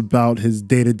goes about his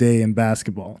day-to-day in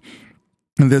basketball.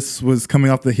 And this was coming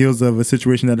off the heels of a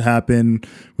situation that happened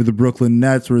with the Brooklyn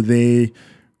Nets, where they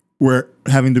were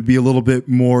having to be a little bit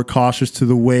more cautious to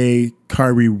the way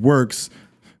Kyrie works,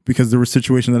 because there were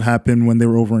situations that happened when they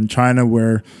were over in China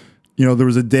where, there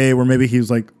was a day where maybe he was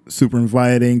like super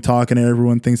inviting, talking to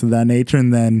everyone, things of that nature.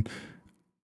 And then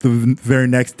the very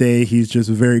next day, he's just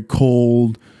very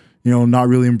cold, not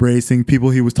really embracing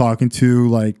people he was talking to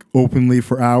like openly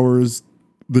for hours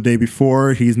the day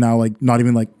before. He's now like not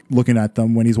even like looking at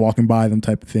them when he's walking by them,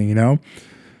 type of thing,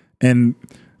 And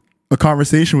a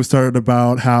conversation was started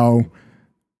about how,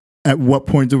 at what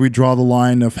point do we draw the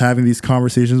line of having these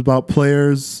conversations about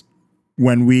players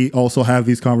when we also have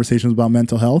these conversations about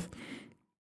mental health?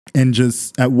 And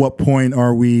just at what point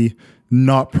are we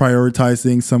not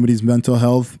prioritizing somebody's mental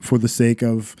health for the sake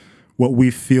of what we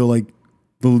feel like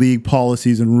the league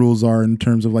policies and rules are in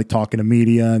terms of like talking to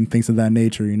media and things of that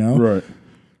nature, Right.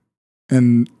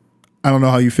 And I don't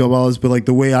know how you feel about this, but like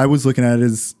the way I was looking at it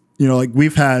is, like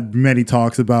we've had many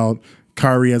talks about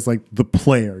Kyrie as like the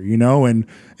player,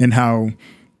 and how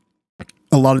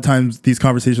a lot of times these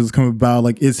conversations come about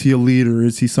like, is he a leader?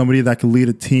 Is he somebody that can lead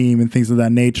a team and things of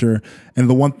that nature? And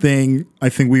the one thing I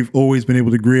think we've always been able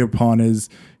to agree upon is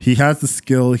he has the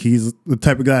skill. He's the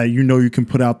type of guy you can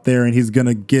put out there, and he's going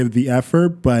to give the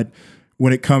effort. But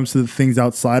when it comes to the things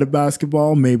outside of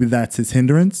basketball, maybe that's his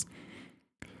hindrance.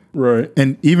 Right.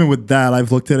 And even with that,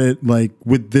 I've looked at it like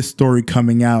with this story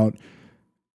coming out,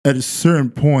 at a certain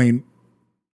point,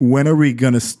 when are we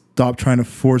going to stop trying to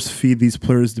force feed these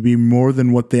players to be more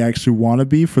than what they actually want to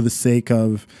be for the sake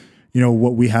of,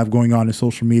 what we have going on in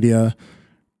social media,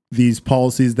 these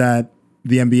policies that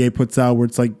the NBA puts out where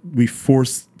it's like we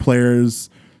force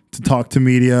players to talk to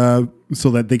media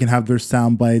so that they can have their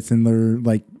sound bites and their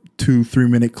like 2-3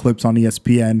 minute clips on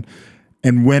ESPN.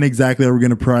 And when exactly are we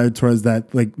going to prioritize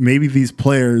that? Like maybe these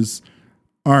players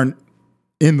aren't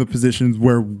in the positions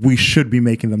where we should be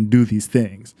making them do these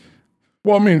things.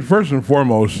 Well, I mean, first and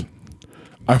foremost,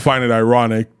 I find it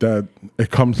ironic that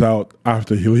it comes out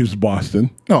after he leaves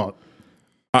Boston. Oh,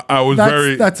 I was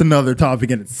that's another topic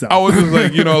in itself. I was just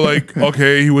like,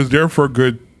 okay, he was there for a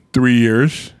good 3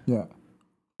 years. Yeah.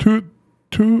 2,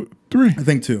 3. I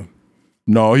think 2.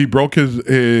 No, he broke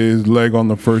his leg on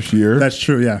the first year. That's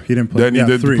true. Yeah, he didn't play. Then he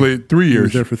did 3. play 3 years. He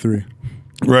was there for 3.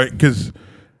 Right, because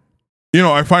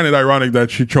I find it ironic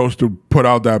that she chose to put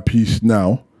out that piece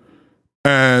now.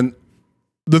 And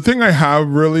the thing I have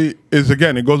really is,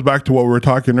 again, it goes back to what we were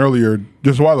talking earlier,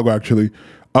 just a while ago actually,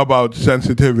 about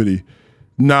sensitivity.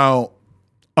 Now,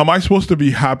 am I supposed to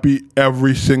be happy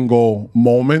every single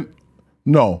moment?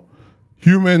 No.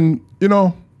 Human, there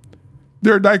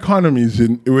are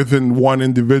dichotomies within one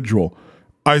individual.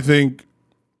 I think,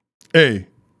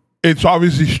 it's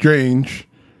obviously strange.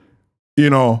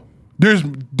 There's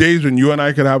days when you and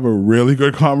I could have a really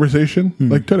good conversation,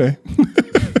 like today.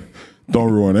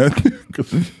 Don't ruin it,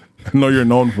 because I know you're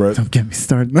known for it. Don't get me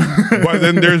started. But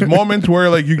then there's moments where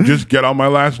like you just get on my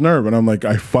last nerve, and I'm like,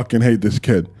 I fucking hate this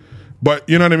kid. But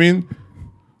you know what I mean?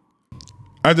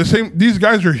 These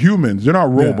guys are humans. They're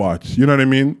not robots. You know what I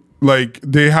mean? Like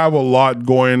they have a lot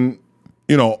going,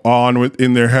 on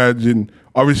in their heads, and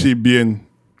obviously being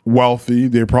wealthy,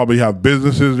 they probably have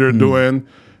businesses they're doing.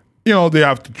 They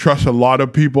have to trust a lot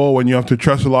of people. When you have to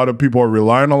trust a lot of people or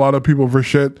rely on a lot of people for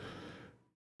shit,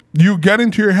 you get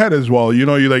into your head as well. You're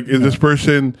like, is this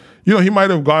person, he might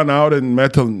have gone out and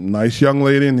met a nice young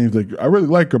lady and he's like, I really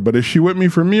like her, but is she with me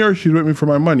for me or she's with me for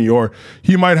my money? Or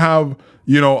he might have,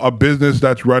 a business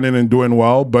that's running and doing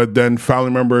well, but then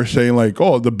family members saying like,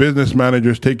 oh, the business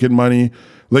manager's taking money.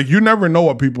 Like you never know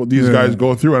what these guys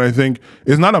go through. And I think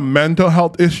it's not a mental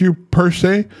health issue per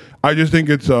se. I just think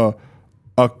it's a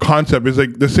concept. It's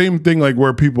like the same thing like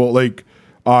where people like,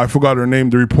 I forgot her name,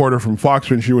 the reporter from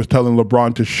Fox, when she was telling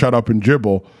LeBron to shut up and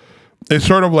dribble. It's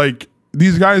sort of like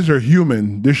these guys are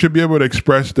human. They should be able to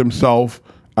express themselves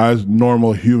as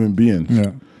normal human beings.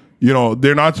 Yeah.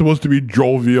 They're not supposed to be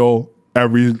jovial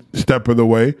every step of the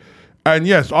way. And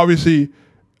yes, obviously,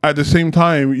 at the same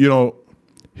time,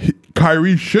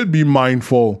 Kyrie should be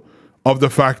mindful of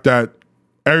the fact that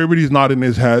everybody's not in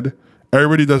his head.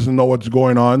 Everybody doesn't know what's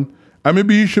going on. And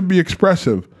maybe he should be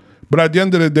expressive. But at the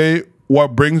end of the day,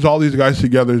 what brings all these guys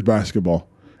together is basketball.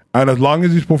 And as long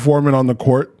as he's performing on the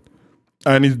court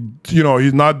and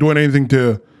he's not doing anything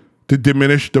to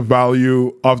diminish the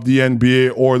value of the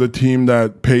NBA or the team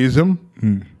that pays him,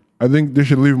 I think they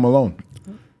should leave him alone.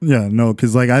 Yeah, no,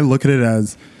 because like I look at it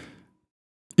as,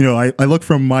 I look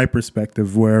from my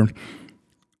perspective where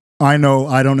I know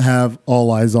I don't have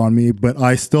all eyes on me, but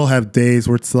I still have days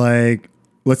where it's like,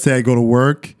 let's say I go to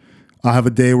work, I have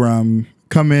a day where I'm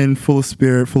come in full of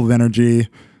spirit, full of energy,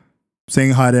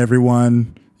 saying hi to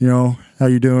everyone, how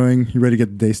you doing? You ready to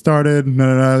get the day started?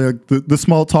 No. The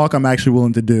small talk I'm actually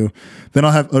willing to do. Then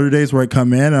I'll have other days where I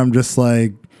come in and I'm just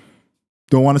like,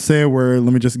 don't want to say a word.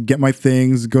 Let me just get my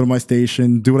things, go to my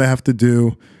station, do what I have to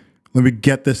do. Let me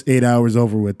get this 8 hours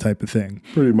over with type of thing.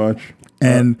 Pretty much.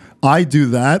 And I do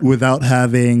that without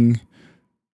having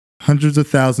hundreds of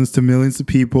thousands to millions of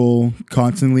people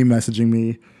constantly messaging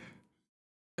me,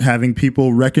 having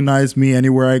people recognize me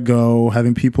anywhere I go,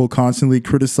 having people constantly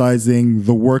criticizing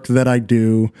the work that I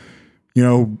do,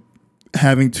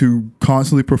 having to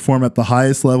constantly perform at the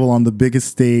highest level on the biggest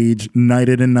stage, night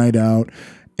in and night out.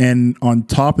 And on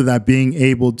top of that, being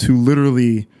able to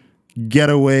literally get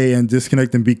away and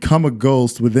disconnect and become a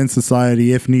ghost within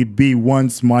society if need be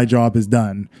once my job is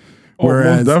done.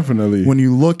 Whereas most definitely, when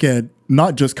you look at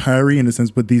not just Kyrie in a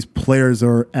sense, but these players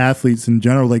or athletes in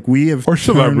general, like we have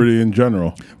celebrity in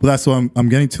general. Well, that's what I'm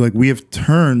getting to. Like we have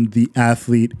turned the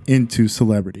athlete into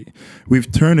celebrity.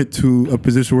 We've turned it to a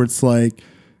position where it's like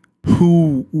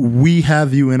who we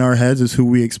have you in our heads is who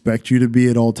we expect you to be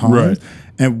at all times. Right.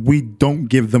 And we don't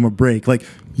give them a break. Like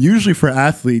usually for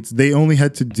athletes, they only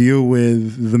had to deal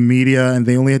with the media and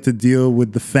they only had to deal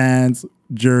with the fans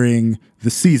during the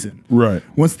season. Right.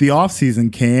 Once the off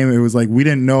season came, it was like we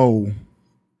didn't know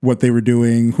what they were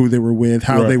doing, who they were with,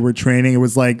 how Right. they were training. It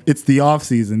was like it's the off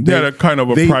season. They had a kind of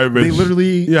a private. They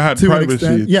literally had to an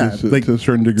privacy. extent, to a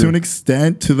certain degree. to an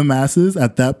extent to the masses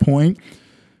at that point.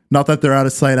 Not that they're out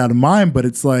of sight, out of mind, but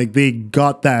it's like they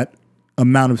got that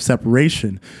amount of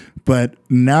separation. But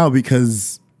now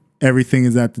because everything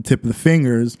is at the tip of the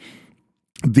fingers,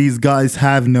 these guys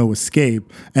have no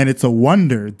escape. And it's a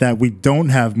wonder that we don't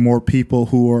have more people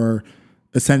who are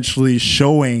essentially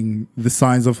showing the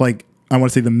signs of, like, I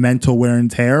want to say the mental wear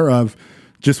and tear of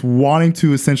just wanting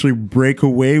to essentially break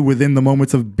away within the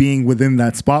moments of being within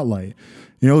that spotlight.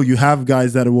 You know, you have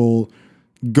guys that will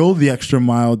go the extra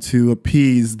mile to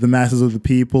appease the masses of the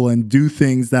people and do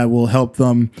things that will help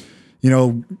them, you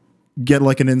know, get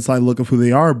like an inside look of who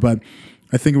they are. But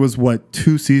I think it was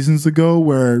 2 seasons ago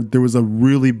where there was a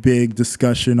really big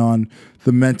discussion on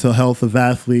the mental health of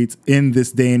athletes in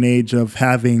this day and age of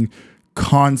having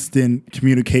constant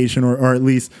communication, or at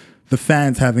least the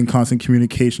fans having constant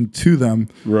communication to them.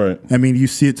 Right. I mean, you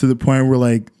see it to the point where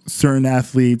like certain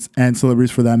athletes and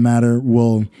celebrities for that matter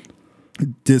will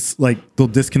they'll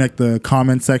disconnect the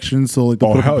comment section. So like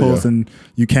they'll put a post and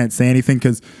you can't say anything.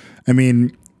 Cause I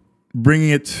mean,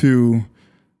 bringing it to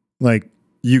like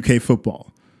UK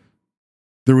football,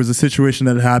 there was a situation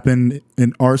that happened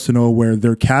in Arsenal where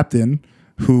their captain,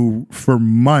 who for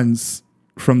months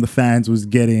from the fans was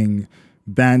getting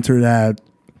bantered at,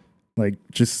 like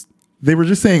they were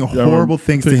just saying horrible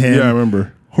things to him. Yeah, I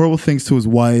remember. Horrible things to his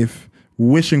wife,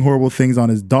 wishing horrible things on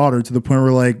his daughter, to the point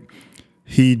where like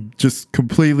he just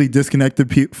completely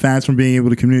disconnected fans from being able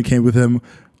to communicate with him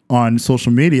on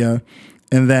social media.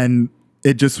 And then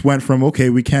it just went from, okay,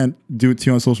 we can't do it to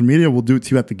you on social media, we'll do it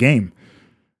to you at the game.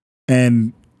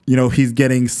 And, you know, he's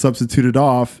getting substituted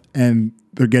off and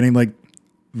they're getting like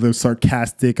the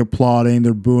sarcastic applauding,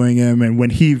 they're booing him. And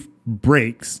when he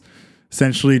breaks,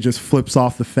 essentially just flips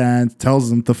off the fans, tells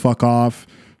them to fuck off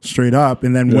straight up.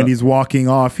 And then when he's walking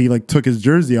off, he like took his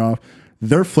jersey off.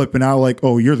 They're flipping out like,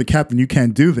 oh, you're the captain, you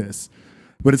can't do this.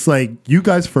 But it's like, you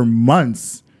guys for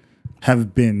months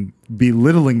have been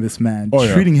belittling this man,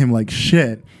 treating him like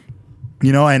shit.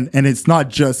 You know, and it's not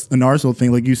just an Arsenal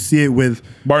thing. Like you see it with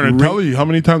Barnatelli. How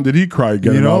many times did he cry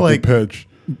getting off the pitch?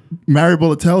 Mario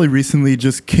Balotelli recently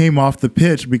just came off the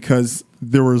pitch because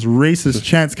there was racist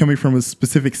chants coming from a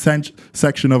specific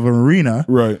section of an arena.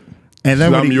 Right. And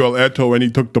then Samuel Eto'o when he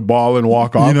took the ball and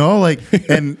walk off. You know, like,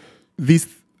 and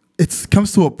it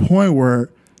comes to a point where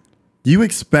you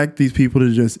expect these people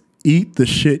to just eat the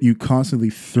shit you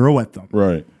constantly throw at them.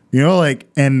 Right. You know, like,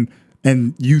 and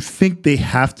you think they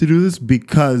have to do this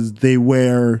because they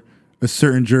wear a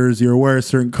certain jersey or wear a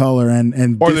certain color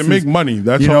or they make money.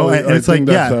 That's how it's like,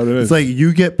 how it is. It's like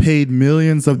you get paid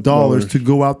millions of dollars to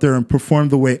go out there and perform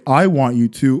the way I want you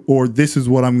to, or this is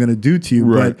what I'm going to do to you.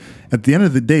 Right. But at the end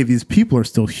of the day, these people are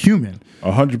still human.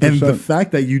 100%. And the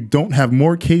fact that you don't have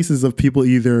more cases of people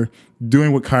either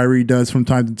doing what Kyrie does from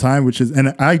time to time,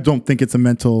 and I don't think it's a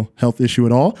mental health issue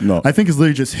at all. No. I think it's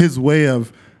literally just his way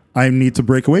of, I need to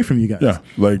break away from you guys. Yeah.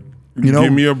 Like, you know,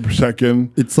 give me a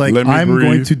second. It's like, I'm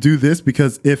going to do this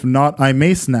because if not, I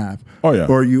may snap. Oh, yeah.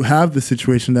 Or you have the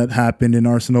situation that happened in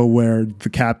Arsenal where the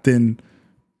captain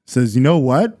says, you know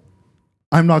what?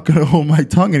 I'm not going to hold my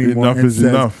tongue anymore. Enough is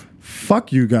enough.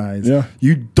 Fuck you guys. Yeah.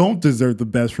 You don't deserve the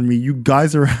best from me. You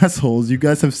guys are assholes. You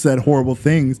guys have said horrible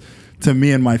things to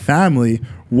me and my family.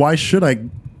 Why should I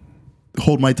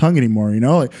hold my tongue anymore? You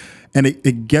know? Like, and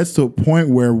it gets to a point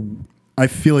where I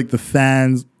feel like the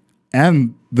fans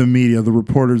and the media, the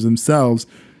reporters themselves,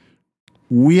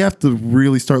 we have to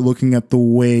really start looking at the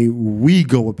way we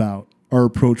go about our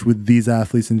approach with these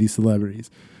athletes and these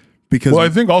celebrities. Because I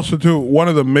think also too, one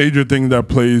of the major things that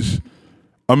plays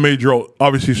a major role,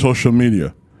 obviously social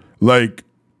media. Like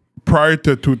prior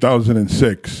to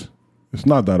 2006, it's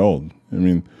not that old. I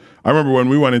mean, I remember when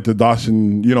we went into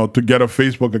Dawson, you know, to get a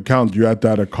Facebook account, you had to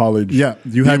have a college you had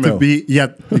email. to be,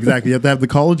 exactly. You had to have the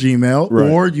college email, Right.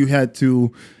 or you had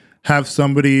to have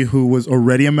somebody who was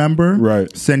already a member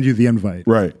send you the invite.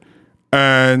 Right.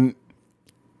 And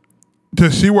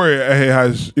to see where it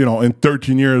has, you know, in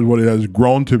 13 years, what it has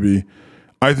grown to be,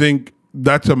 I think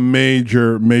that's a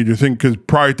major, major thing. Because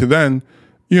prior to then,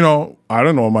 you know, I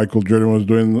don't know what Michael Jordan was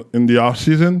doing in the off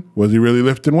season. Was he really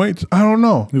lifting weights? I don't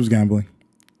know. He was gambling.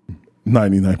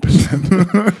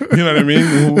 99%. You know what I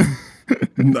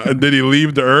mean? Did he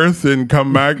leave the earth and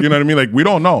come back? You know what I mean? Like, we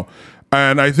don't know.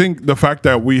 And I think the fact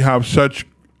that we have such,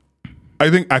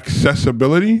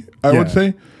 accessibility, I would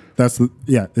say. It's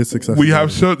accessible. We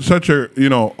have such a, you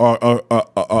know,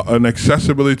 an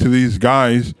accessibility to these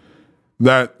guys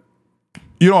that,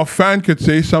 you know, a fan could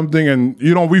say something and,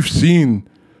 you know, we've seen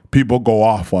people go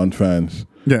off on fans.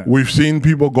 Yeah. We've seen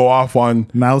people go off on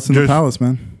Malice in the just, Palace,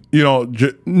 man. you know,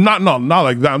 not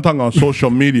like that. I'm talking on social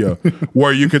media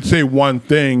where you could say one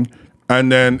thing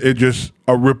and then it just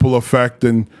a ripple effect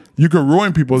and you could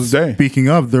ruin people's day. Speaking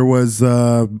of, there was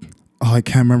I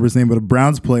can't remember his name, but a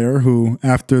Browns player who,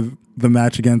 after the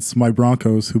match against my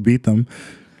Broncos, who beat them,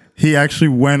 he actually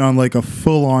went on like a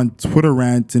full-on Twitter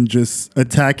rant and just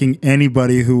attacking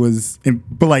anybody who was,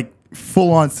 but like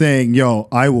full-on saying, "Yo,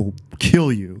 I will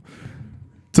kill you."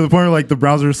 To the point where like the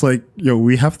Browns are just like, "Yo,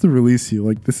 we have to release you.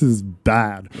 Like this is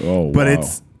bad." Oh, but wow.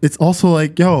 it's also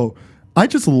like, "Yo, I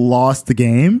just lost the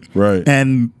game." Right.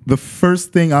 And the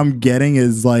first thing I'm getting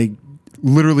is like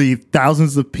literally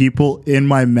thousands of people in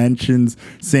my mentions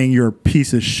saying you're a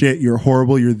piece of shit, you're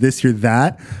horrible, you're this, you're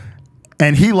that.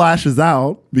 And he lashes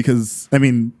out because, I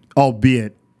mean,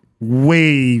 albeit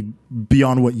way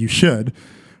beyond what you should,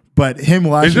 but him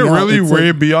lashing out. Is it really it's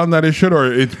way like, beyond that it should,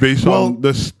 or it's based on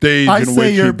the stage I in say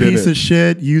which you're he a did piece it? of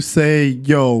shit. You say,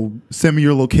 yo, send me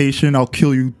your location. I'll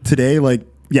kill you today. Like,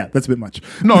 yeah, that's a bit much.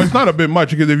 No, it's not a bit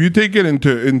much because if you take it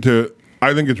into,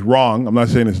 I think it's wrong. I'm not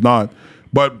saying it's not,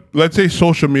 but let's say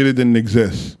social media didn't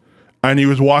exist, and he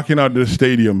was walking out to the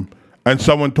stadium, and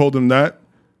someone told him that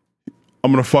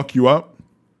I'm gonna fuck you up.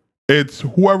 It's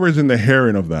whoever's in the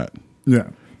hearing of that. Yeah.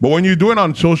 But when you do it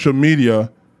on social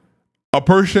media, a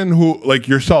person who, like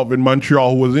yourself in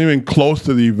Montreal, who wasn't even close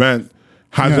to the event,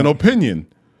 has an opinion,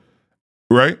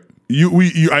 right? You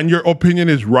and your opinion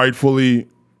is rightfully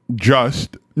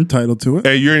just. Entitled to it.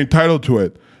 And you're entitled to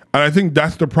it. And I think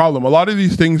that's the problem. A lot of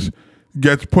these things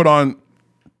gets put on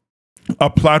a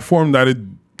platform that it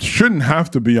shouldn't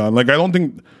have to be on. Like, I don't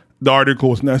think the article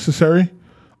was necessary.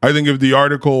 I think if the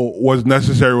article was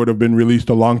necessary, it would have been released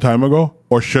a long time ago,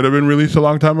 or should have been released a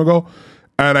long time ago.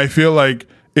 And I feel like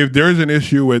if there is an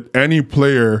issue with any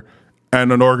player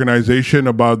and an organization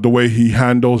about the way he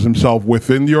handles himself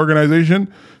within the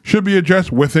organization, should be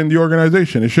addressed within the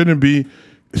organization. It shouldn't be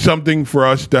something for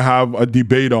us to have a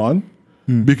debate on,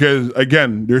 because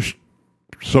again, there's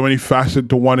so many facets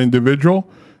to one individual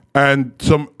and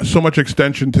so much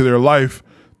extension to their life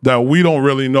that we don't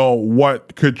really know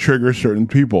what could trigger certain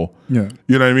people. Yeah.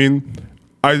 You know what I mean?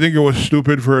 I think it was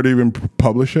stupid for her to even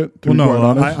publish it. To be quite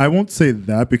honest. I won't say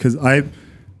that because I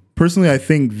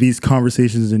think these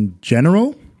conversations in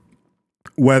general,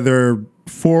 whether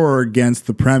for or against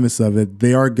the premise of it,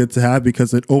 they are good to have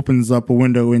because it opens up a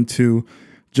window into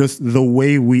just the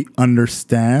way we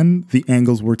understand the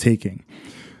angles we're taking.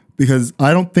 Because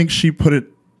I don't think she put it,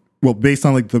 well, based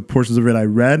on like the portions of it I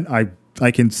read,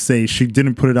 I can say she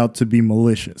didn't put it out to be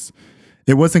malicious.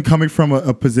 It wasn't coming from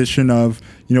a position of,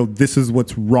 you know, this is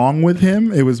what's wrong with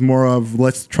him. It was more of,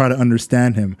 let's try to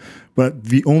understand him. But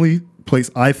the only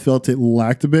place I felt it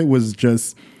lacked a bit was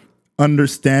just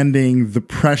understanding the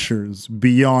pressures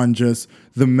beyond just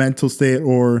the mental state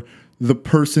or the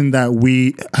person that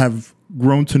we have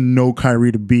grown to know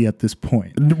Kyrie to be at this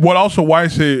point. Why I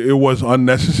say it was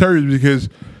unnecessary is because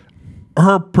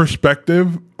her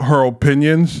perspective, her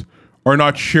opinions are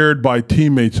not shared by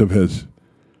teammates of his,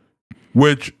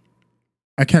 which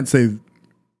I can't say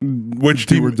which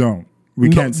do or don't. We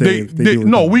can't say if they do or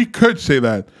no, don't. we could say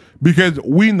that because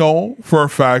we know for a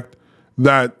fact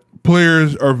that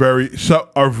players are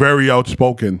very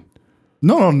outspoken.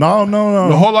 No.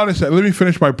 Hold on a second. Let me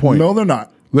finish my point. No, they're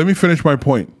not. Let me finish my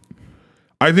point.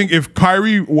 I think if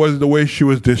Kyrie was the way she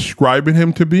was describing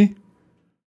him to be,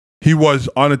 he was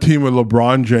on a team with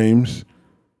LeBron James,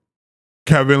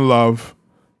 Kevin Love,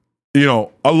 you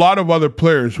know, a lot of other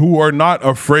players who are not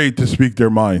afraid to speak their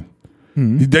mind.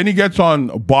 Mm-hmm. Then he gets on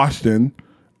Boston,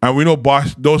 and we know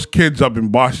those kids up in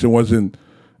Boston wasn't,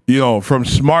 you know, from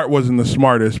Smart wasn't the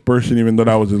smartest person, even though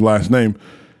that was his last name.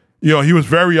 You know, he was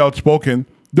very outspoken.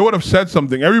 They would have said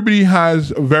something. Everybody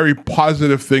has very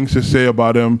positive things to say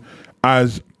about him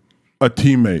as a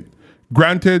teammate.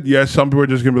 Granted, yes, some people are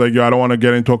just going to be like, yo, I don't want to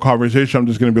get into a conversation. I'm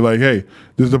just going to be like, hey,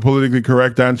 this is the politically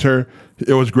correct answer.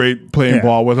 It was great playing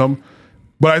ball with him.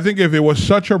 But I think if it was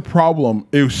such a problem,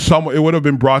 it would have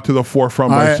been brought to the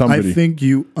forefront by somebody. I think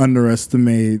you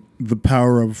underestimate the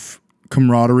power of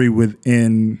camaraderie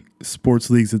within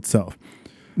sports leagues itself.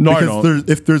 No, because I don't.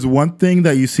 If there's one thing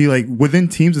that you see, like within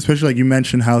teams, especially like you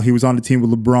mentioned how he was on the team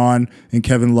with LeBron and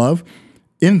Kevin Love,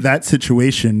 in that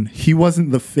situation, he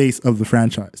wasn't the face of the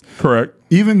franchise. Correct.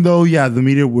 Even though, yeah, the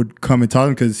media would come and tell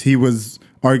him because he was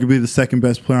arguably the second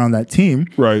best player on that team.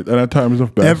 Right, and at times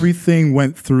of best. Everything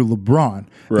went through LeBron.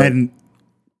 Right. And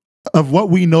of what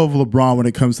we know of LeBron when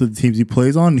it comes to the teams he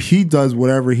plays on, he does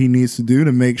whatever he needs to do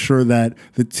to make sure that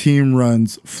the team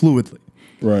runs fluidly.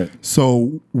 Right.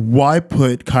 So why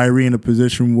put Kyrie in a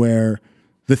position where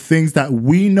the things that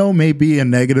we know may be a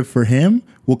negative for him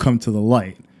will come to the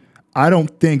light. I don't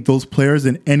think those players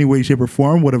in any way, shape, or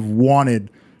form would have wanted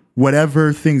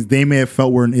whatever things they may have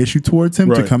felt were an issue towards him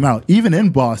to come out. Even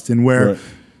in Boston, where,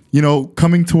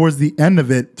 coming towards the end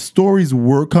of it, stories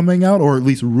were coming out, or at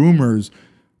least rumors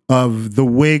of the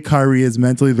way Kyrie is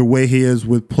mentally, the way he is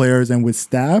with players and with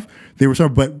staff. They were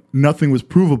starting, but nothing was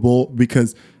provable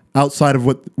because outside of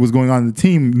what was going on in the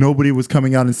team, nobody was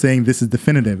coming out and saying this is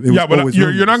definitive. But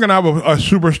you're not going to have a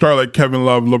superstar like Kevin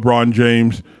Love, LeBron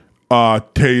James,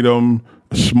 Tatum,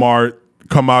 Smart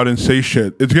come out and say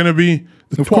shit. It's going to be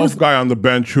the 12th guy on the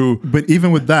bench who... But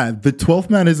even with that, the 12th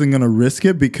man isn't going to risk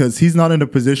it because he's not in a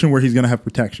position where he's going to have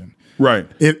protection. Right.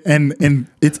 And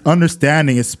it's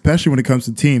understanding, especially when it comes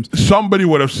to teams. Somebody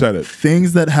would have said it.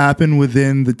 Things that happen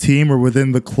within the team or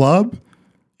within the club,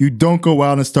 you don't go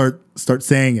out and start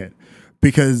saying it.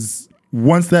 Because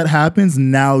once that happens,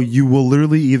 now you will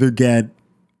literally either get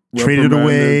traded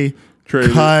away,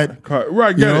 cut,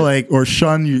 right? Or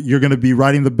shunned. You're going to be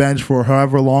riding the bench for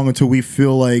however long until we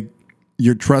feel like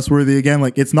you're trustworthy again.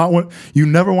 Like, it's not what you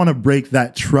never want to break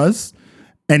that trust.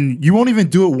 And you won't even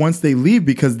do it once they leave,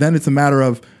 because then it's a matter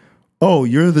of, oh,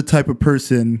 you're the type of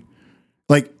person.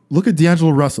 Like, look at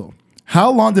D'Angelo Russell.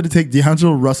 How long did it take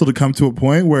D'Angelo Russell to come to a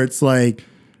point where it's like,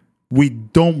 we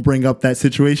don't bring up that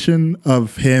situation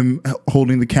of him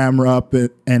holding the camera up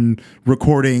and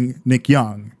recording Nick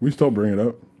Young? We still bring it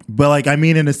up. But, like, I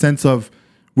mean, in a sense of,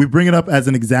 we bring it up as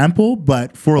an example,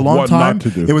 but for a long time,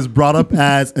 it was brought up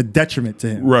as a detriment to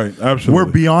him. Right, absolutely. We're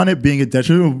beyond it being a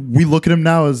detriment. We look at him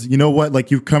now as, you know what,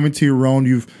 like, you've come into your own,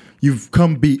 you've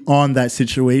come beyond that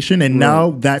situation, and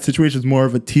now that situation is more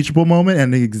of a teachable moment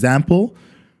and an example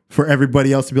for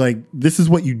everybody else to be like, this is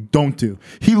what you don't do.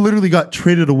 He literally got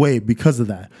traded away because of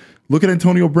that. Look at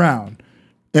Antonio Brown.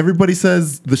 Everybody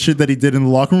says the shit that he did in the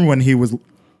locker room when he was,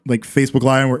 like, Facebook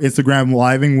Live or Instagram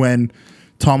Living when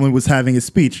Tomlin was having his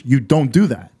speech. You don't do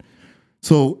that.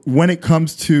 So when it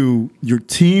comes to your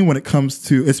team, when it comes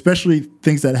to especially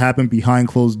things that happen behind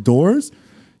closed doors,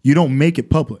 you don't make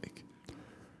it public.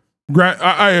 Grant,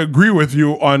 I agree with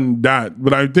you on that,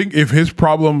 but I think if his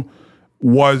problem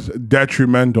was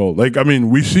detrimental, like, I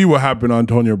mean, we see what happened to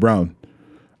Antonio Brown.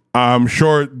 I'm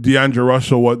sure D'Angelo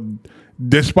Russell,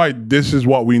 despite this is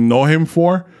what we know him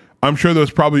for, I'm sure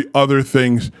there's probably other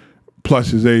things, plus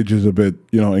his age is a bit,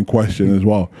 in question as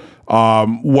well,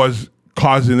 was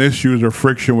causing issues or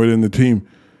friction within the team.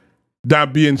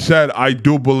 That being said, I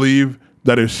do believe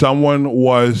that if someone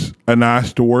was an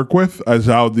ass to work with, as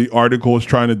how the article is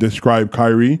trying to describe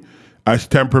Kyrie, as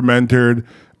temperamented,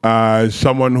 as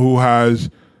someone who has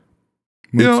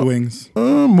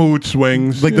mood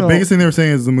swings. Like, the biggest thing they were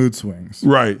saying is the mood swings.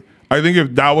 Right. I think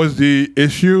if that was the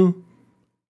issue,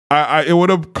 it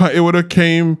would have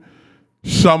came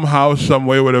somehow, some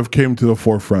way would have came to the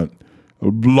forefront a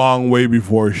long way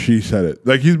before she said it.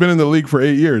 Like, he's been in the league for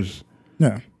 8 years.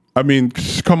 Yeah. I mean,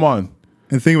 come on.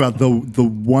 And think about the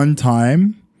one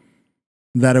time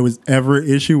that it was ever an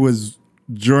issue was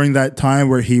during that time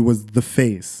where he was the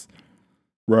face.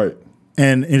 Right.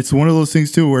 And it's one of those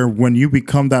things too, where when you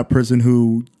become that person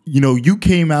who, you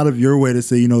came out of your way to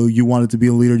say, you wanted to be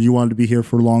a leader, you wanted to be here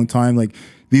for a long time. Like,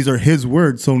 these are his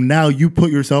words. So now you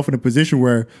put yourself in a position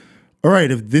where, all right,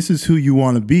 if this is who you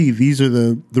want to be, these are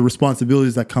the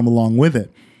responsibilities that come along with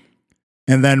it.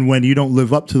 And then when you don't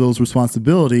live up to those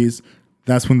responsibilities,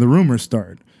 that's when the rumors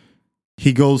start.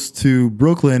 He goes to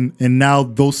Brooklyn, and now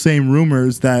those same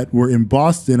rumors that were in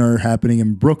Boston are happening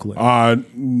in Brooklyn. I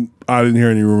didn't hear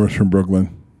any rumors from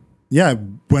Brooklyn. Yeah,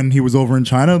 when he was over in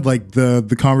China, like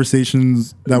the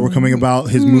conversations that were coming about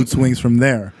his mood swings from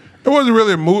there. It wasn't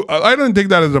really a mood. I don't take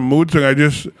that as a mood swing. I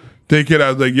just take it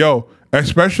as like,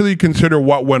 especially consider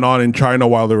what went on in China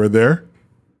while they were there.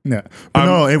 Yeah. But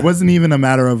no, it wasn't even a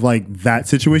matter of like that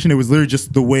situation. It was literally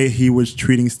just the way he was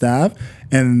treating staff.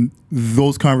 And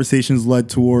those conversations led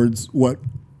towards what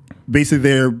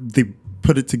basically they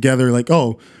put it together like,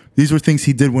 oh, these were things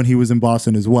he did when he was in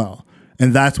Boston as well.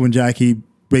 And that's when Jackie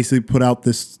basically put out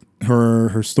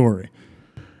her story.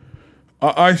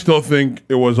 I still think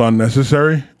it was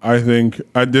unnecessary. I think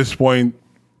at this point,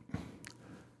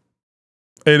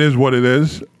 it is what it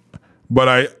is, but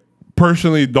I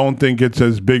personally don't think it's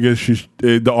as big as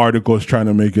the article is trying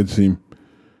to make it seem.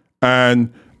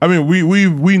 And I mean,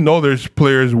 we know there's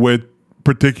players with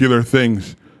particular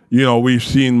things.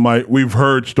 We've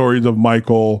heard stories of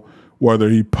Michael, whether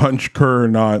he punched Kerr or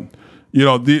not.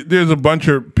 There's a bunch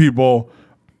of people,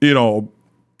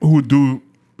 who do.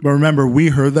 But remember, we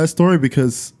heard that story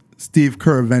because Steve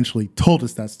Kerr eventually told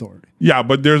us that story. Yeah,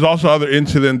 but there's also other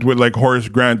incidents with like Horace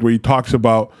Grant where he talks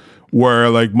about where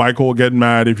like Michael will get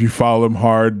mad if you foul him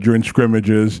hard during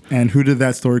scrimmages. And who did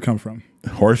that story come from?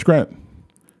 Horace Grant.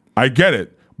 I get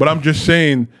it, but I'm just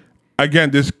saying.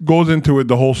 Again, this goes into it,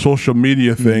 the whole social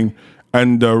media thing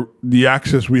and the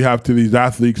access we have to these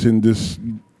athletes in this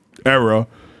era.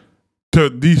 To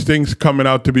these things coming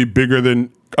out to be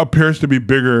appears to be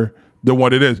bigger than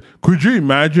what it is. Could you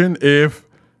imagine if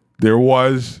there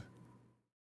was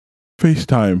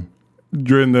FaceTime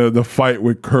during the fight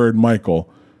with Kerr and Michael?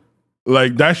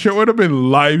 Like that shit would have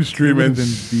been live streaming. Been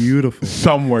beautiful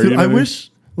somewhere. Dude, You know I wish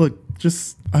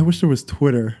there was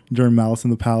Twitter during Malice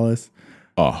in the Palace.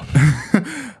 Oh,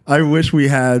 I wish we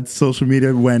had social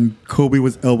media when Kobe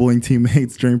was elbowing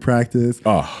teammates during practice.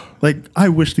 oh. Like, I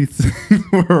wish these things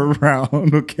were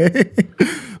around, okay?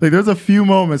 Like, there's a few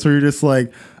moments where you're just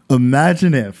like,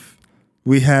 imagine if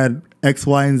we had X,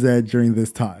 Y, and Z during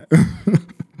this time.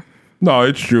 No,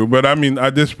 it's true. But I mean,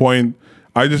 at this point,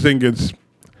 I just think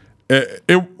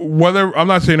whether I'm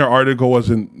not saying our article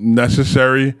wasn't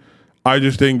necessary. I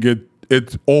just think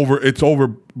it's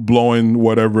overblowing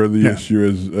whatever the issue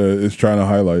is trying to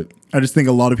highlight. I just think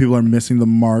a lot of people are missing the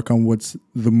mark on what's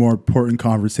the more important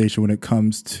conversation when it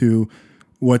comes to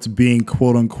what's being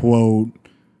quote unquote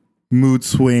mood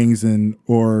swings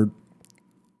or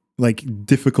like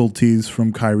difficulties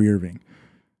from Kyrie Irving.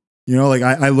 You know, like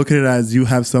I look at it as you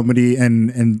have somebody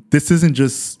and this isn't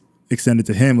just extended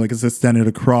to him, like it's extended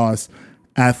across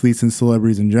athletes and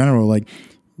celebrities in general. Like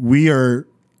we are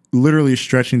literally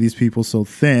stretching these people so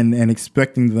thin and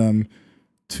expecting them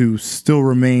to still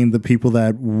remain the people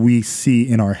that we see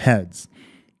in our heads,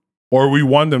 or we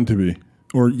want them to be,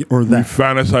 or that we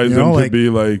fantasize them to be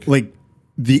like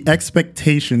the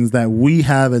expectations that we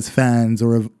have as fans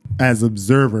or as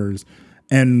observers,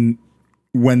 and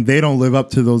when they don't live up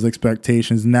to those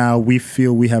expectations, now we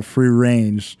feel we have free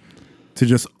range to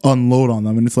just unload on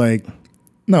them, and it's like,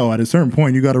 no, at a certain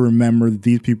point, you got to remember that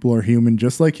these people are human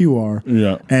just like you are.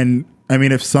 Yeah, and I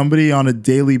mean, if somebody on a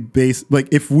daily basis, like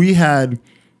if we had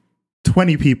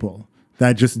 20 people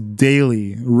that just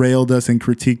daily railed us and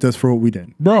critiqued us for what we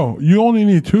did. Bro, you only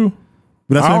need 2.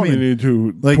 But that's I what I only mean. need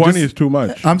 2. Like 20 is too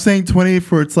much. I'm saying 20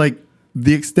 for it's like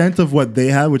the extent of what they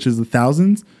had, which is the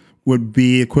thousands, would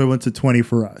be equivalent to 20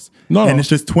 for us. And it's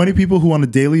just 20 people who on a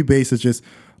daily basis just,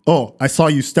 oh, I saw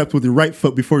you stepped with your right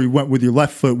foot before you went with your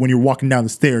left foot when you're walking down the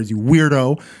stairs, you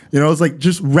weirdo. You know, it's like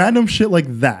just random shit like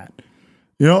that.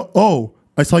 You know, oh,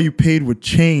 I saw you paid with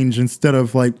change instead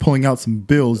of like pulling out some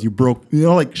bills you broke, you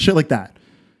know, like shit like that.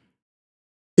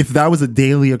 If that was a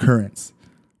daily occurrence,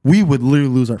 we would literally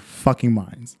lose our fucking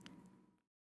minds.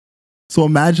 So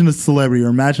imagine a celebrity or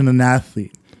imagine an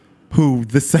athlete who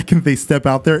the second they step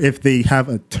out there, if they have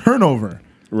a turnover,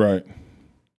 right,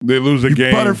 they lose a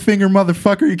game. Butterfinger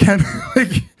motherfucker, you can't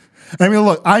like. I mean,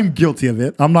 look, I'm guilty of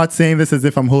it. I'm not saying this as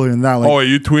if I'm holier than thou. Like, oh,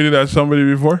 you tweeted at somebody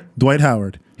before? Dwight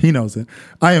Howard. He knows it.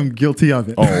 I am guilty of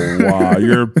it. Oh wow,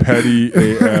 you're petty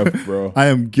AF, bro. I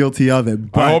am guilty of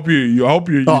it. But I hope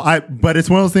you. But it's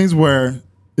one of those things where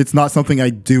it's not something I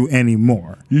do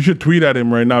anymore. You should tweet at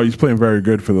him right now. He's playing very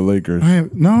good for the Lakers.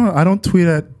 I don't tweet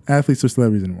at athletes or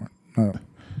celebrities anymore. No.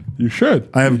 You should.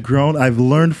 I have grown. I've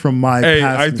learned from my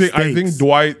past mistakes. I think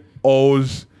Dwight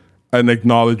owes an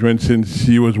acknowledgement since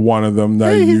he was one of them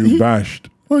that you bashed.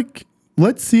 Look,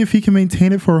 let's see if he can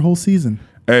maintain it for a whole season.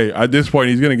 Hey, at this point,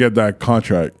 he's going to get that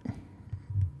contract.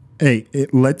 Hey,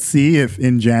 let's see if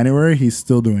in January he's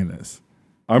still doing this.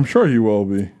 I'm sure he will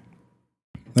be.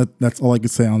 That's all I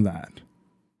could say on that.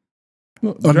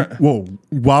 No, whoa,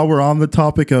 while we're on the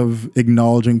topic of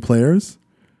acknowledging players,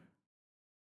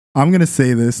 I'm going to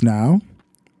say this now.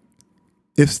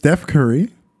 If Steph Curry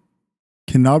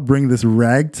cannot bring this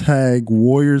ragtag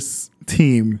Warriors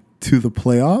team to the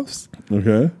playoffs,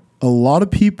 okay, a lot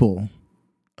of people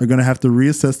are going to have to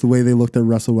reassess the way they looked at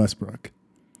Russell Westbrook.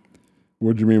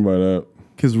 What do you mean by that?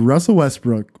 Because Russell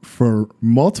Westbrook, for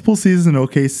multiple seasons in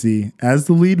OKC, as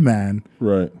the lead man,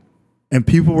 right, and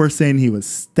people were saying he was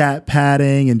stat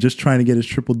padding and just trying to get his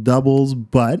triple doubles,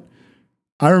 but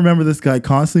I remember this guy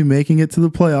constantly making it to the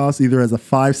playoffs, either as a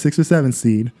 5, 6, or 7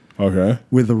 seed, okay,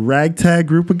 with a ragtag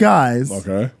group of guys,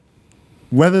 okay,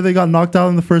 whether they got knocked out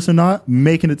in the first or not,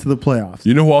 making it to the playoffs.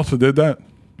 You know who also did that?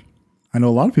 I know a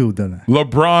lot of people have done that.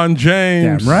 LeBron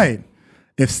James. Damn right.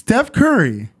 If Steph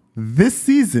Curry this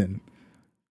season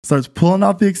starts pulling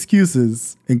out the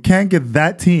excuses and can't get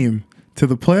that team to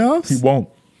the playoffs, he won't.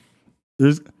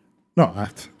 I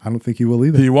don't think he will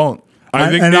either. He won't. I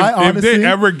think if they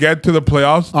ever get to the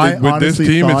playoffs with this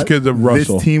team, it's because of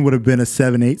Russell. This team would have been a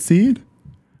 7-8 seed.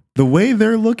 The way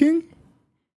they're looking,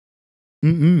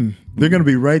 they're going to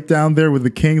be right down there with the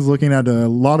Kings looking at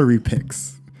lottery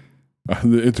picks.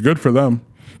 It's good for them.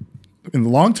 In the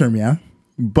long term, yeah.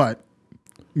 But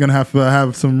I'm going to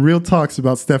have some real talks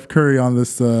about Steph Curry on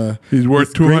this. He's worth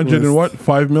this great 200 and list. what?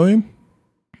 5 million?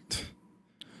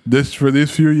 This for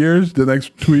these few years, the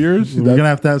next 2 years? We're going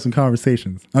to have some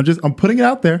conversations. I'm putting it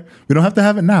out there. We don't have to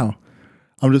have it now.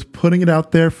 I'm just putting it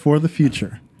out there for the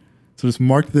future. So just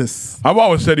mark this. I've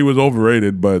always said he was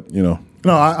overrated, but you know.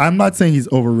 No, I'm not saying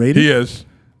he's overrated. He is.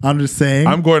 I'm just saying.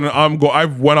 I've went on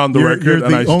the record you're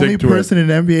and I the only stick to person it.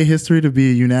 in NBA history to be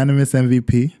a unanimous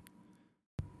MVP.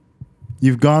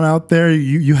 You've gone out there.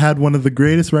 You had one of the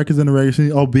greatest records in the regular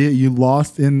season, albeit you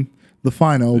lost in the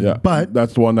final. Yeah, But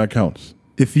that's the one that counts.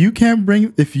 if you can't do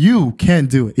it, if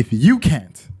you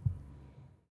can't,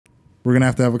 we're gonna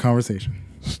have to have a conversation.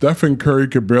 Stephen Curry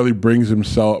could barely bring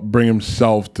himself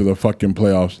to the fucking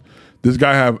playoffs. This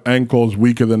guy have ankles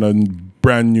weaker than a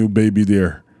brand new baby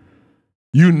deer.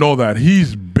 You know that.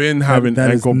 He's been having that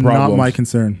ankle is problems. not my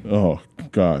concern. Oh,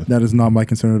 God. That is not my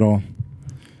concern at all.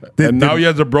 Now he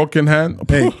has a broken hand.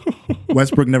 Hey,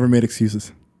 Westbrook never made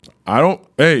excuses. I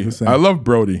love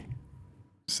Brody.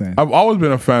 Saying. I've always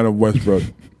been a fan of Westbrook.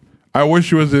 I wish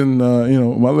he was in,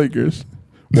 my Lakers.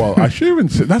 Well, I should even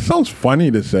say, that sounds funny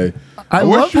to say. I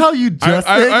love how you just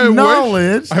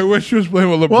acknowledged. I wish he was playing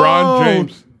with LeBron Whoa.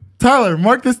 James. Tyler,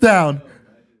 mark this down.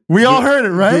 We all heard it,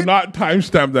 right? Do not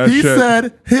timestamp that He shit.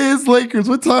 said his Lakers.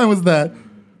 What time was that?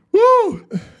 Woo!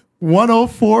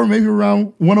 104, maybe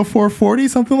around 104.40,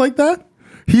 something like that.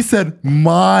 He said,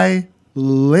 my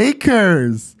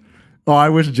Lakers. Oh, I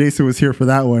wish Jason was here for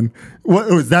that one. What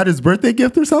was that, his birthday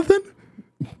gift or something?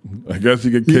 I guess you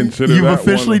could consider You've that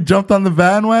officially one. jumped on the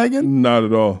bandwagon? Not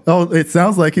at all. Oh, it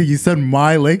sounds like it. You said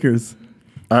my Lakers.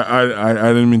 I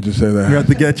didn't mean to say We that. have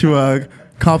to get you a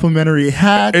complimentary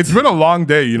hat. It's been a long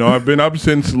day, I've been up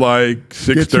since like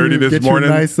 6:30 this morning.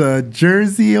 Get your nice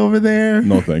jersey over there.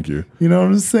 No, thank you. You know what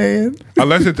I'm saying?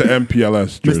 Unless it's an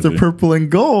MPLS jersey. Mr. Purple and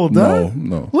Gold, huh?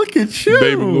 No. Look at you.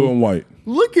 Baby blue and white.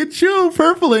 Look at you,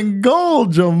 purple and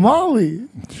gold, Jamali.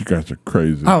 You guys are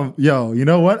crazy. Yo, you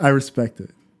know what? I respect it.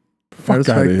 Fuck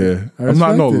out of here. I I'm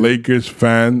not no respect it. Lakers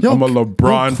fan. Yo, I'm a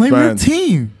LeBron claim fan. your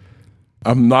team.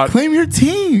 I'm not. Claim your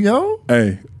team, yo.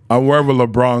 Hey, I'm wherever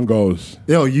LeBron goes.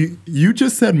 Yo, you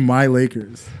just said my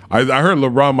Lakers. I heard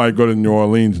LeBron might go to New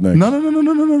Orleans next. No.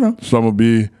 So I'm going to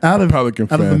be Out a of Pelican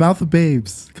fan. Out of the mouth of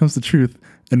babes comes the truth.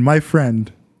 And my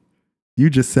friend,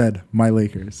 you just said my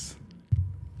Lakers.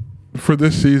 For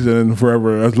this season and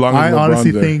forever, as long as I LeBron's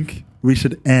honestly there. think we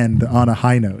should end on a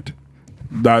high note.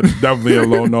 That's definitely a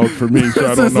low note for me. So I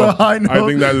This don't is know. a high note I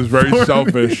think that is very for me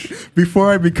selfish.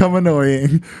 Before I become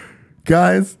annoying,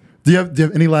 guys, do you have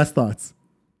any last thoughts?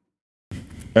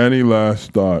 Any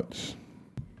last thoughts?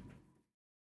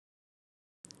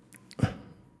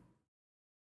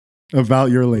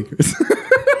 About your Lakers.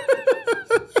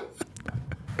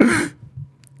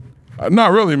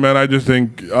 Not really, man. I just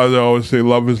think, as I always say,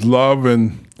 love is love,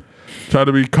 and try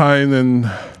to be kind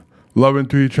and loving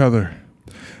to each other.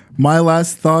 My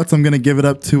last thoughts, I'm going to give it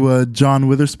up to John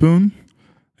Witherspoon,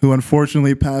 who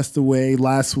unfortunately passed away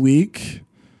last week,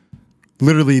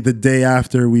 literally the day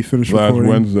after we finished Last recording.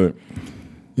 Wednesday.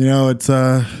 It's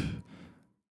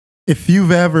if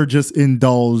you've ever just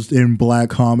indulged in black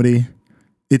comedy,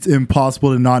 it's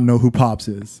impossible to not know who Pops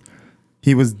is.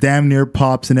 He was damn near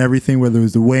Pops in everything, whether it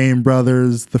was the Wayne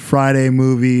Brothers, the Friday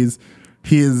movies.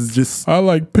 He is just I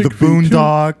like the Pig Feet, too.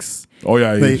 Boondocks. Oh,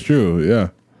 yeah, he's true. Yeah.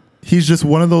 He's just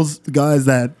one of those guys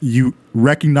that you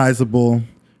recognizable,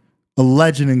 a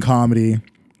legend in comedy,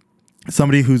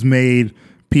 somebody who's made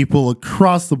people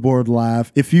across the board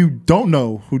laugh. If you don't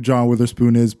know who John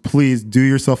Witherspoon is, please do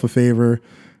yourself a favor.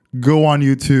 Go on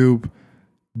YouTube,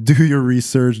 do your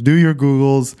research, do your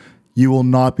Googles. You will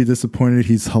not be disappointed.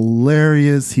 He's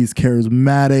hilarious. He's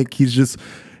charismatic.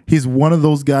 He's one of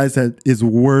those guys that is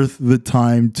worth the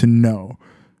time to know.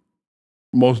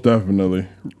 Most definitely.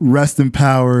 Rest in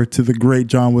power to the great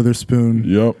John Witherspoon.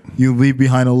 Yep. You leave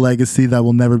behind a legacy that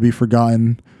will never be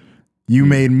forgotten. You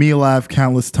made me laugh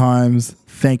countless times.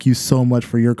 Thank you so much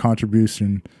for your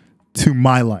contribution to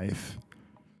my life.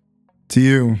 To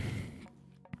you.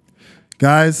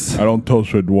 Guys. I don't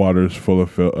toast with waters full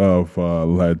of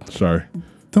lead. Sorry.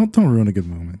 Don't ruin a good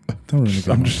moment. Don't ruin a good I'm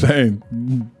moment. just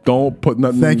saying. Don't put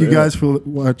nothing Thank you in guys for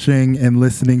watching and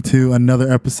listening to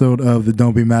another episode of the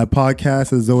Don't Be Mad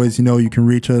podcast. As always, you can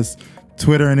reach us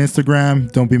Twitter and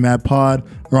Instagram, Don't Be Mad Pod,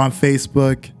 or on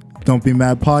Facebook, Don't Be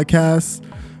Mad Podcast.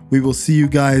 We will see you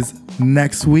guys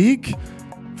next week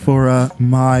for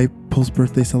my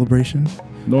post-birthday celebration.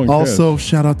 No one Also, cares.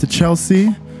 shout out to Chelsea.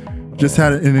 Just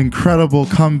had an incredible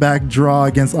comeback draw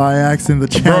against Ajax in the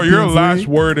Champions Bro, your League. last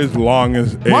word is long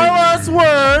as My last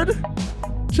word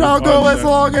shall go as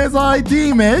long as I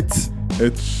deem it.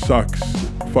 It sucks.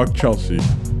 Fuck Chelsea.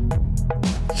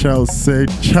 Chelsea.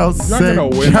 You're not gonna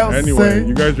win anyway.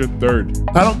 You guys are third.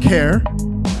 I don't care.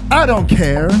 I don't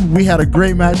care. We had a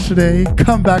great match today.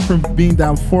 Come back from being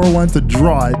down 4-1 to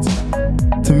draw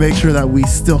it to make sure that we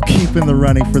still keep in the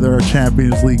running for their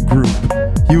Champions League group.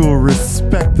 You will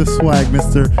respect the swag,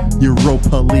 Mr.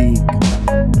 Europa League.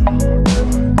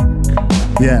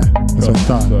 Yeah, that's what I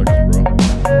thought. Sucks,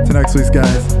 bro. Till next week,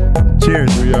 guys. Cheers.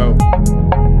 We out.